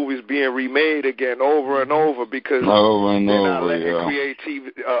these movies being remade again over and over because they're not letting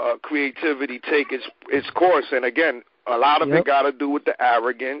creativity take its course. And again, a lot of it got to do with the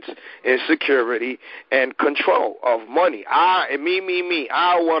arrogance, insecurity, and control of money. Me.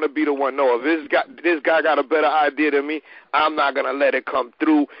 I want to be the one. No, if this guy got a better idea than me, I'm not going to let it come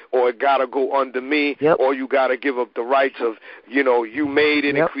through, or it got to go under me, or you got to give up the rights of, you made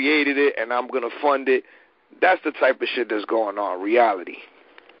it and created it, and I'm going to fund it. That's the type of shit that's going on, reality.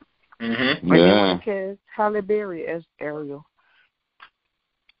 Mm-hmm. Yeah. Halle Berry as Ariel.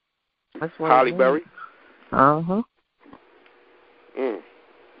 That's what Halle Berry? Uh-huh.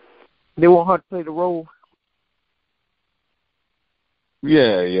 They want her to play the role.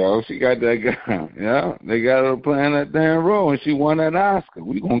 Yeah, yo, she got that guy. Yeah, they got her playing that damn role, and she won that Oscar.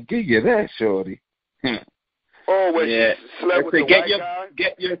 We gonna give you that, shorty. Oh, when she slept with the white guy?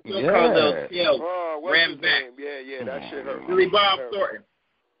 Get your so-called little tail ran back. Yeah, that shit hurt. Billy Bob Thornton.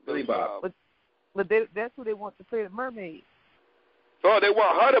 Billy Bob. But that's who they want to play the mermaid. Oh, they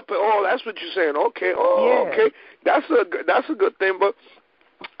want her to play. Oh, that's what you're saying. Okay. Oh, yeah. Okay. That's a good thing, but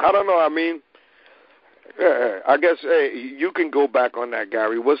I don't know. I mean, I guess you can go back on that,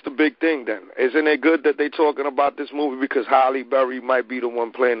 Gary. What's the big thing then? Isn't it good that they're talking about this movie because Halle Berry might be the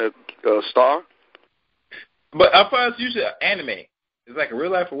one playing a star? But I thought it's usually anime. It's like a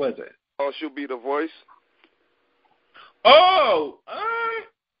real life, or what is it? Oh, she'll be the voice? Oh,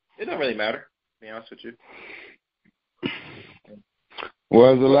 it doesn't really matter, to be honest with you.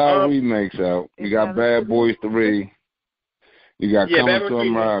 Well, there's a lot of remakes out. You got Bad Boys 3. You got Coming to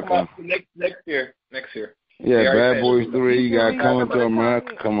America. Next year. Yeah, Bad Boys 3. You got Coming to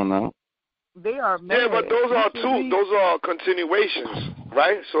America coming out. They are mad. Yeah, but those are continuations,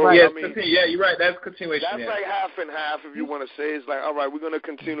 right? So Yes, I mean, yeah, you're right. That's continuation. That's like half and half, if you want to say. It's like, all right, we're going to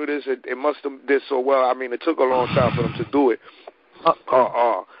continue this. It must have did so well. I mean, it took a long time for them to do it.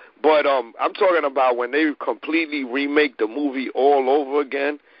 But I'm talking about when they completely remake the movie all over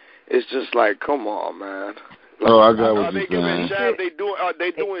again. It's just like, come on, man. Like, I got what you're saying. Shaft,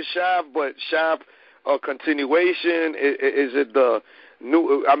 they doing Shaft, but Shaft a continuation? Is it the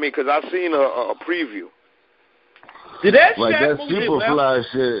new? I mean, because I've seen a preview. Did that like Shaft that movie Superfly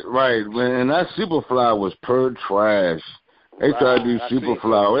shit, right? Man, that Superfly was pure trash. They tried to do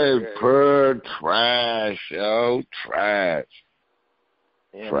Superfly. It was pure trash, yo, trash.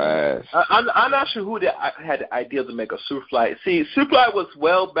 Yeah, trash. I'm not sure who had the idea to make a Superfly. See, Superfly was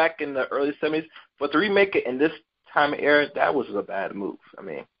well back in the early 70s, but to remake it in this time of era, that was a bad move. I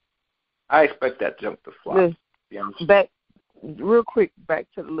mean, I expect that junk to flop. Back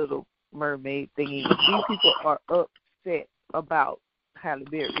to the Little Mermaid thingy. These people are upset about Halle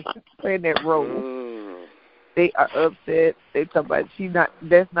Berry playing that role. They are upset. They talk about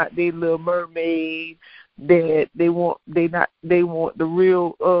that's not their Little Mermaid. That they want the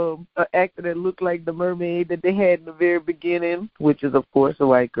real actor that looked like the mermaid that they had in the very beginning, which is of course a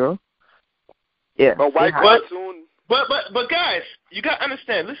white girl. Yeah, a white cartoon. But guys, you gotta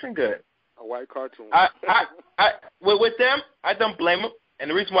understand. Listen good. A white cartoon. With them, I don't blame them, and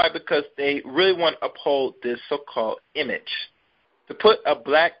the reason why because they really want to uphold this so-called image. To put a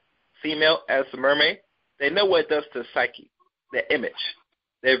black female as a mermaid, they know what it does to the psyche, the image.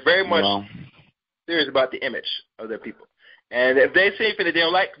 They're very much serious about the image of their people. And if they say anything that they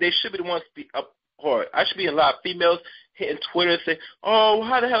don't like, they should be the ones to be abhorred. I should be a lot of females hitting Twitter and say, oh,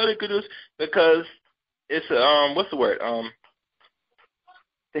 how the hell are they going to do this? Because it's, what's the word?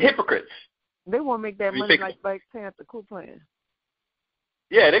 The hypocrites. They want to make that money like Black Panther. Cool plan.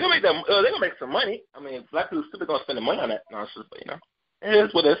 Yeah, they're going to make that. They're going to make some money. I mean, black people still going to spend the money on that nonsense, but, it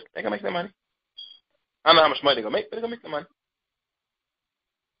is what it is. They're going to make their money. I don't know how much money they're going to make, but they're going to make the money.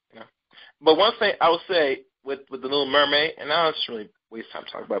 But one thing I would say with the Little Mermaid, and I don't just really waste time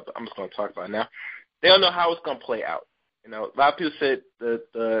talking about it, but I'm just going to talk about it now. They don't know how it's going to play out. A lot of people said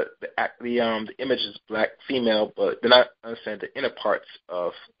the image is black female, but they're not understanding the inner parts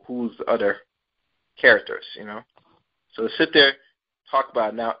of who's the other characters. So to sit there talk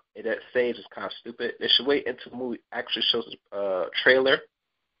about it now at that stage is kind of stupid. They should wait until the movie actually shows a trailer,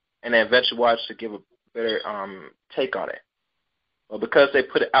 and then eventually watch to give a better take on it. But because they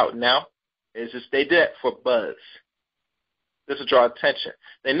put it out now, it's just they did it for buzz. Just to draw attention.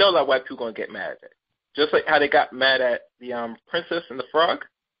 They know that white people are going to get mad at it. Just like how they got mad at the Princess and the Frog.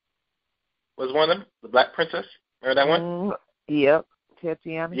 Was one of them? The Black Princess? Remember that one? Yep.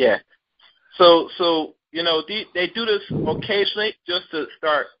 Tatiana. Yeah. So they do this occasionally just to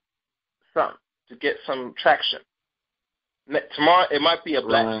start something, to get some traction. Tomorrow it might be a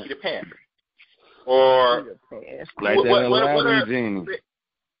Black Peter Pan. Or like that Aladdin genie.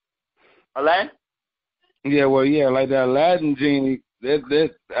 Aladdin? Yeah, like that Aladdin genie.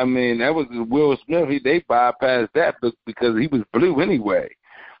 That was Will Smith. They bypassed that because he was blue anyway.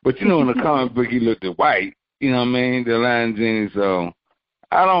 But in the comic book he looked at white. You know what I mean? The Aladdin genie. So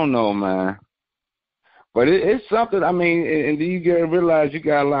I don't know, man. But it's something. I mean, and then you gotta realize you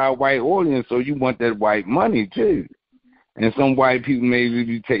got a lot of white audience, so you want that white money too. And some white people maybe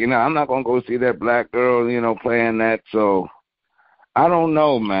be taking out. I'm not going to go see that black girl, playing that. So I don't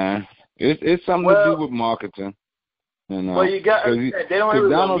know, man. It's something to do with marketing. Well, you got they don't really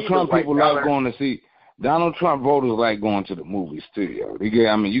Donald Trump people like going to see. Donald Trump voters like going to the movies too, yo.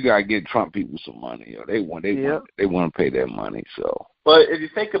 You got to get Trump people some money, yo. They want to pay their money. So. But if you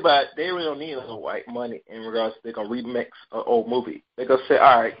think about it, they really don't need a little white money in regards to they're going to remix an old movie. They're going to say,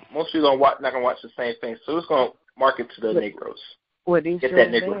 all right, most people not going to watch the same thing, so it's going to market to the Negroes. Get that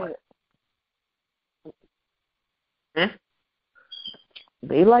Negro money.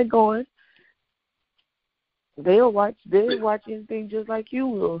 They like going. They'll watch anything just like you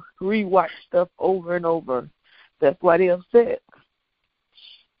will. Rewatch stuff over and over. That's why they're upset.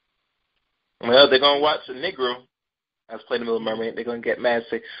 Well, they're going to watch the Negro as playing the Little Mermaid. They're going to get mad and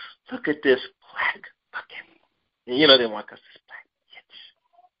say, look at this black fucking. They want us this black bitch.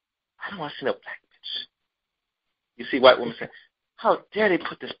 I don't want to see no black bitch. You see white women say, how dare they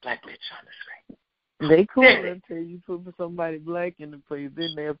put this black bitch on the screen? They cool until you put somebody black in the place.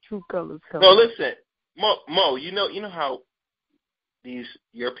 Then they have true colors coming. No, listen, Mo, you know how these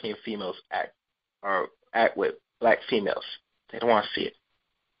European females act with black females. They don't want to see it.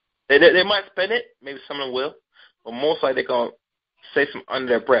 They might spend it. Maybe some of them will. But most likely they're going to say some under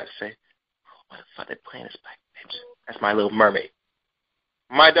their breath. Say, what the fuck they playing this black bitch? That's my Little Mermaid.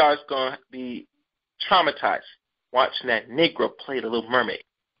 My daughter's going to be traumatized watching that Negro play the Little Mermaid.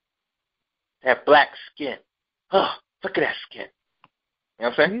 That black skin. Oh, look at that skin. You know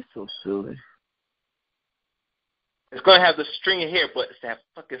what I'm saying? You're so silly. It's going to have the stringy hair, but it's that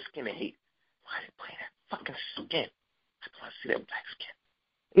fucking skin I hate. Why are they playing that fucking skin? I don't want to see that black skin.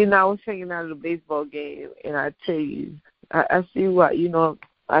 You know, I was hanging out at a baseball game, and I tell you, I see what, you know,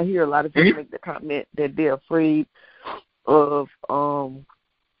 I hear a lot of people make the comment that they're afraid of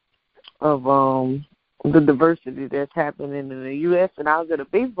the diversity that's happening in the U.S. And I was at a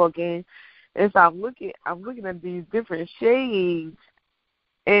baseball game, and so I'm looking at these different shades,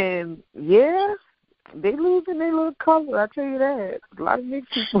 and yeah, they losing their little color. I tell you that. A lot of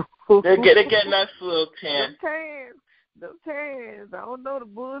mixed people. They're getting that little tan. Them tans. I don't know the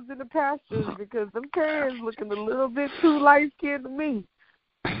bulls and the pastures because them tans looking a little bit too light skinned to me.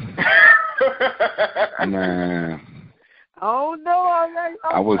 Man. I don't know.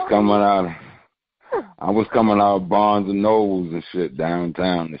 I was coming out of Barnes and Nobles and shit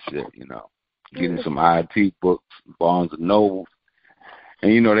downtown and shit, you know, getting some IT books, Barnes and Nobles,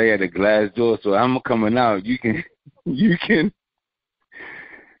 and you know they had a glass door, so I'm coming out.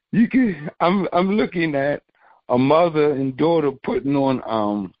 I'm looking at a mother and daughter putting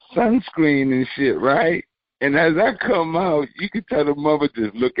on sunscreen and shit, right? And as I come out, you can tell the mother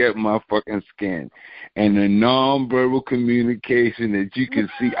just look at my fucking skin. And the nonverbal communication that you can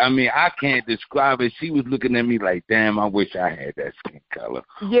see, I mean, I can't describe it. She was looking at me like, damn, I wish I had that skin color.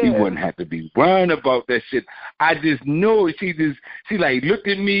 Yeah. We wouldn't have to be worrying about that shit. I just know it. She like looked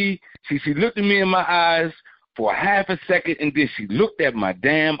at me. She looked at me in my eyes for half a second, and then she looked at my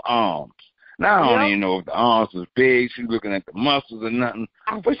damn arms. Now, I don't even know if the arms was big. She was looking at the muscles or nothing.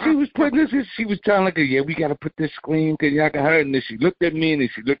 But she was putting this, she was telling like, yeah, we got to put this screen because y'all can hurt. And then she looked at me and then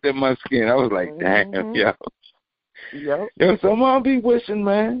she looked at my skin. I was like, damn, yo. Yo, some mom be wishing,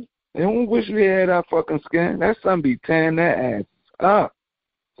 man. They don't wish we had our fucking skin. That son be tearing that ass up.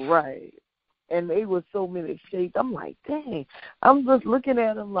 Right. And they were so many shades. I'm like, dang. I'm just looking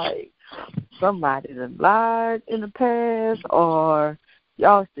at them like somebody that lied in the past or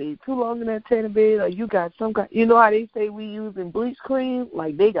y'all stayed too long in that tanning bed, or you got some kind. You know how they say we using bleach cream?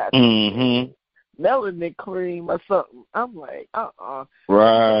 Like they got melanin cream or something. I'm like,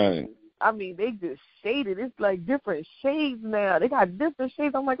 Right. I mean, they just shaded. It's like different shades now. They got different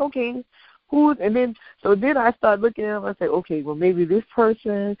shades. I'm like, okay, who's? And then I start looking at them. I say, okay, well maybe this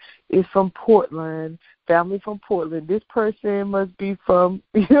person is from Portland, family from Portland. This person must be from.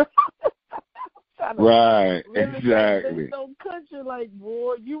 Right, exactly. No country, like,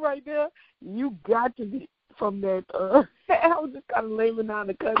 boy, you right there, you got to be from that. I was just kind of laying down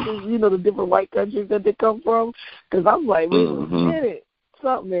the countries, you know, the different white countries that they come from, because I'm like, wait a minute,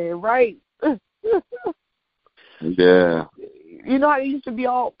 something ain't right. Yeah. You know how they used to be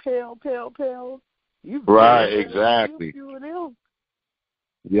all pale? Right, exactly.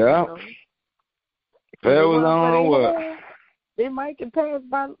 Yeah. Pale was I don't know what. They might can pass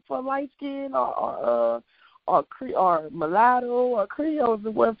by for light skin or mulatto or Creole if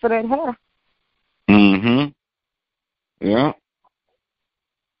it wasn't for that hair. Yeah.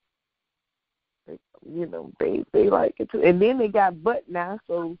 You know, they like it too. And then they got butt now,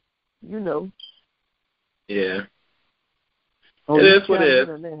 so you know. Yeah. It is what it is.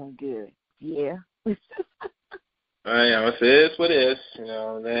 Yeah. I know, it is what it is. You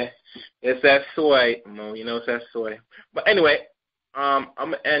know, it's that soy. You know, it's that soy. But anyway, I'm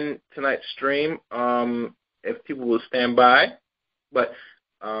going to end tonight's stream if people will stand by. But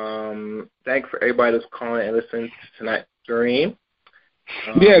thanks for everybody that's calling and listening to tonight's stream.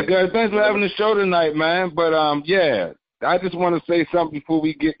 Yeah, guys, thanks for having the show tonight, man. But, yeah, I just want to say something before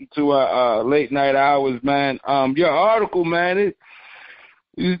we get into our late night hours, man. Your article, man,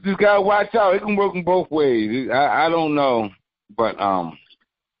 you just got to watch out. It can work in both ways. I don't know. But, I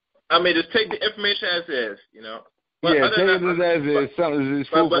mean, just take the information as is, you know. But yeah, take it as is. Something is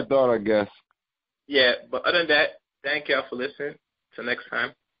food for thought, I guess. Yeah, but other than that, thank y'all for listening. Till next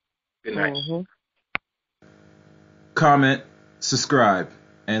time, good night. Comment, subscribe,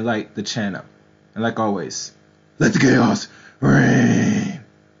 and like the channel. And like always, let the chaos reign.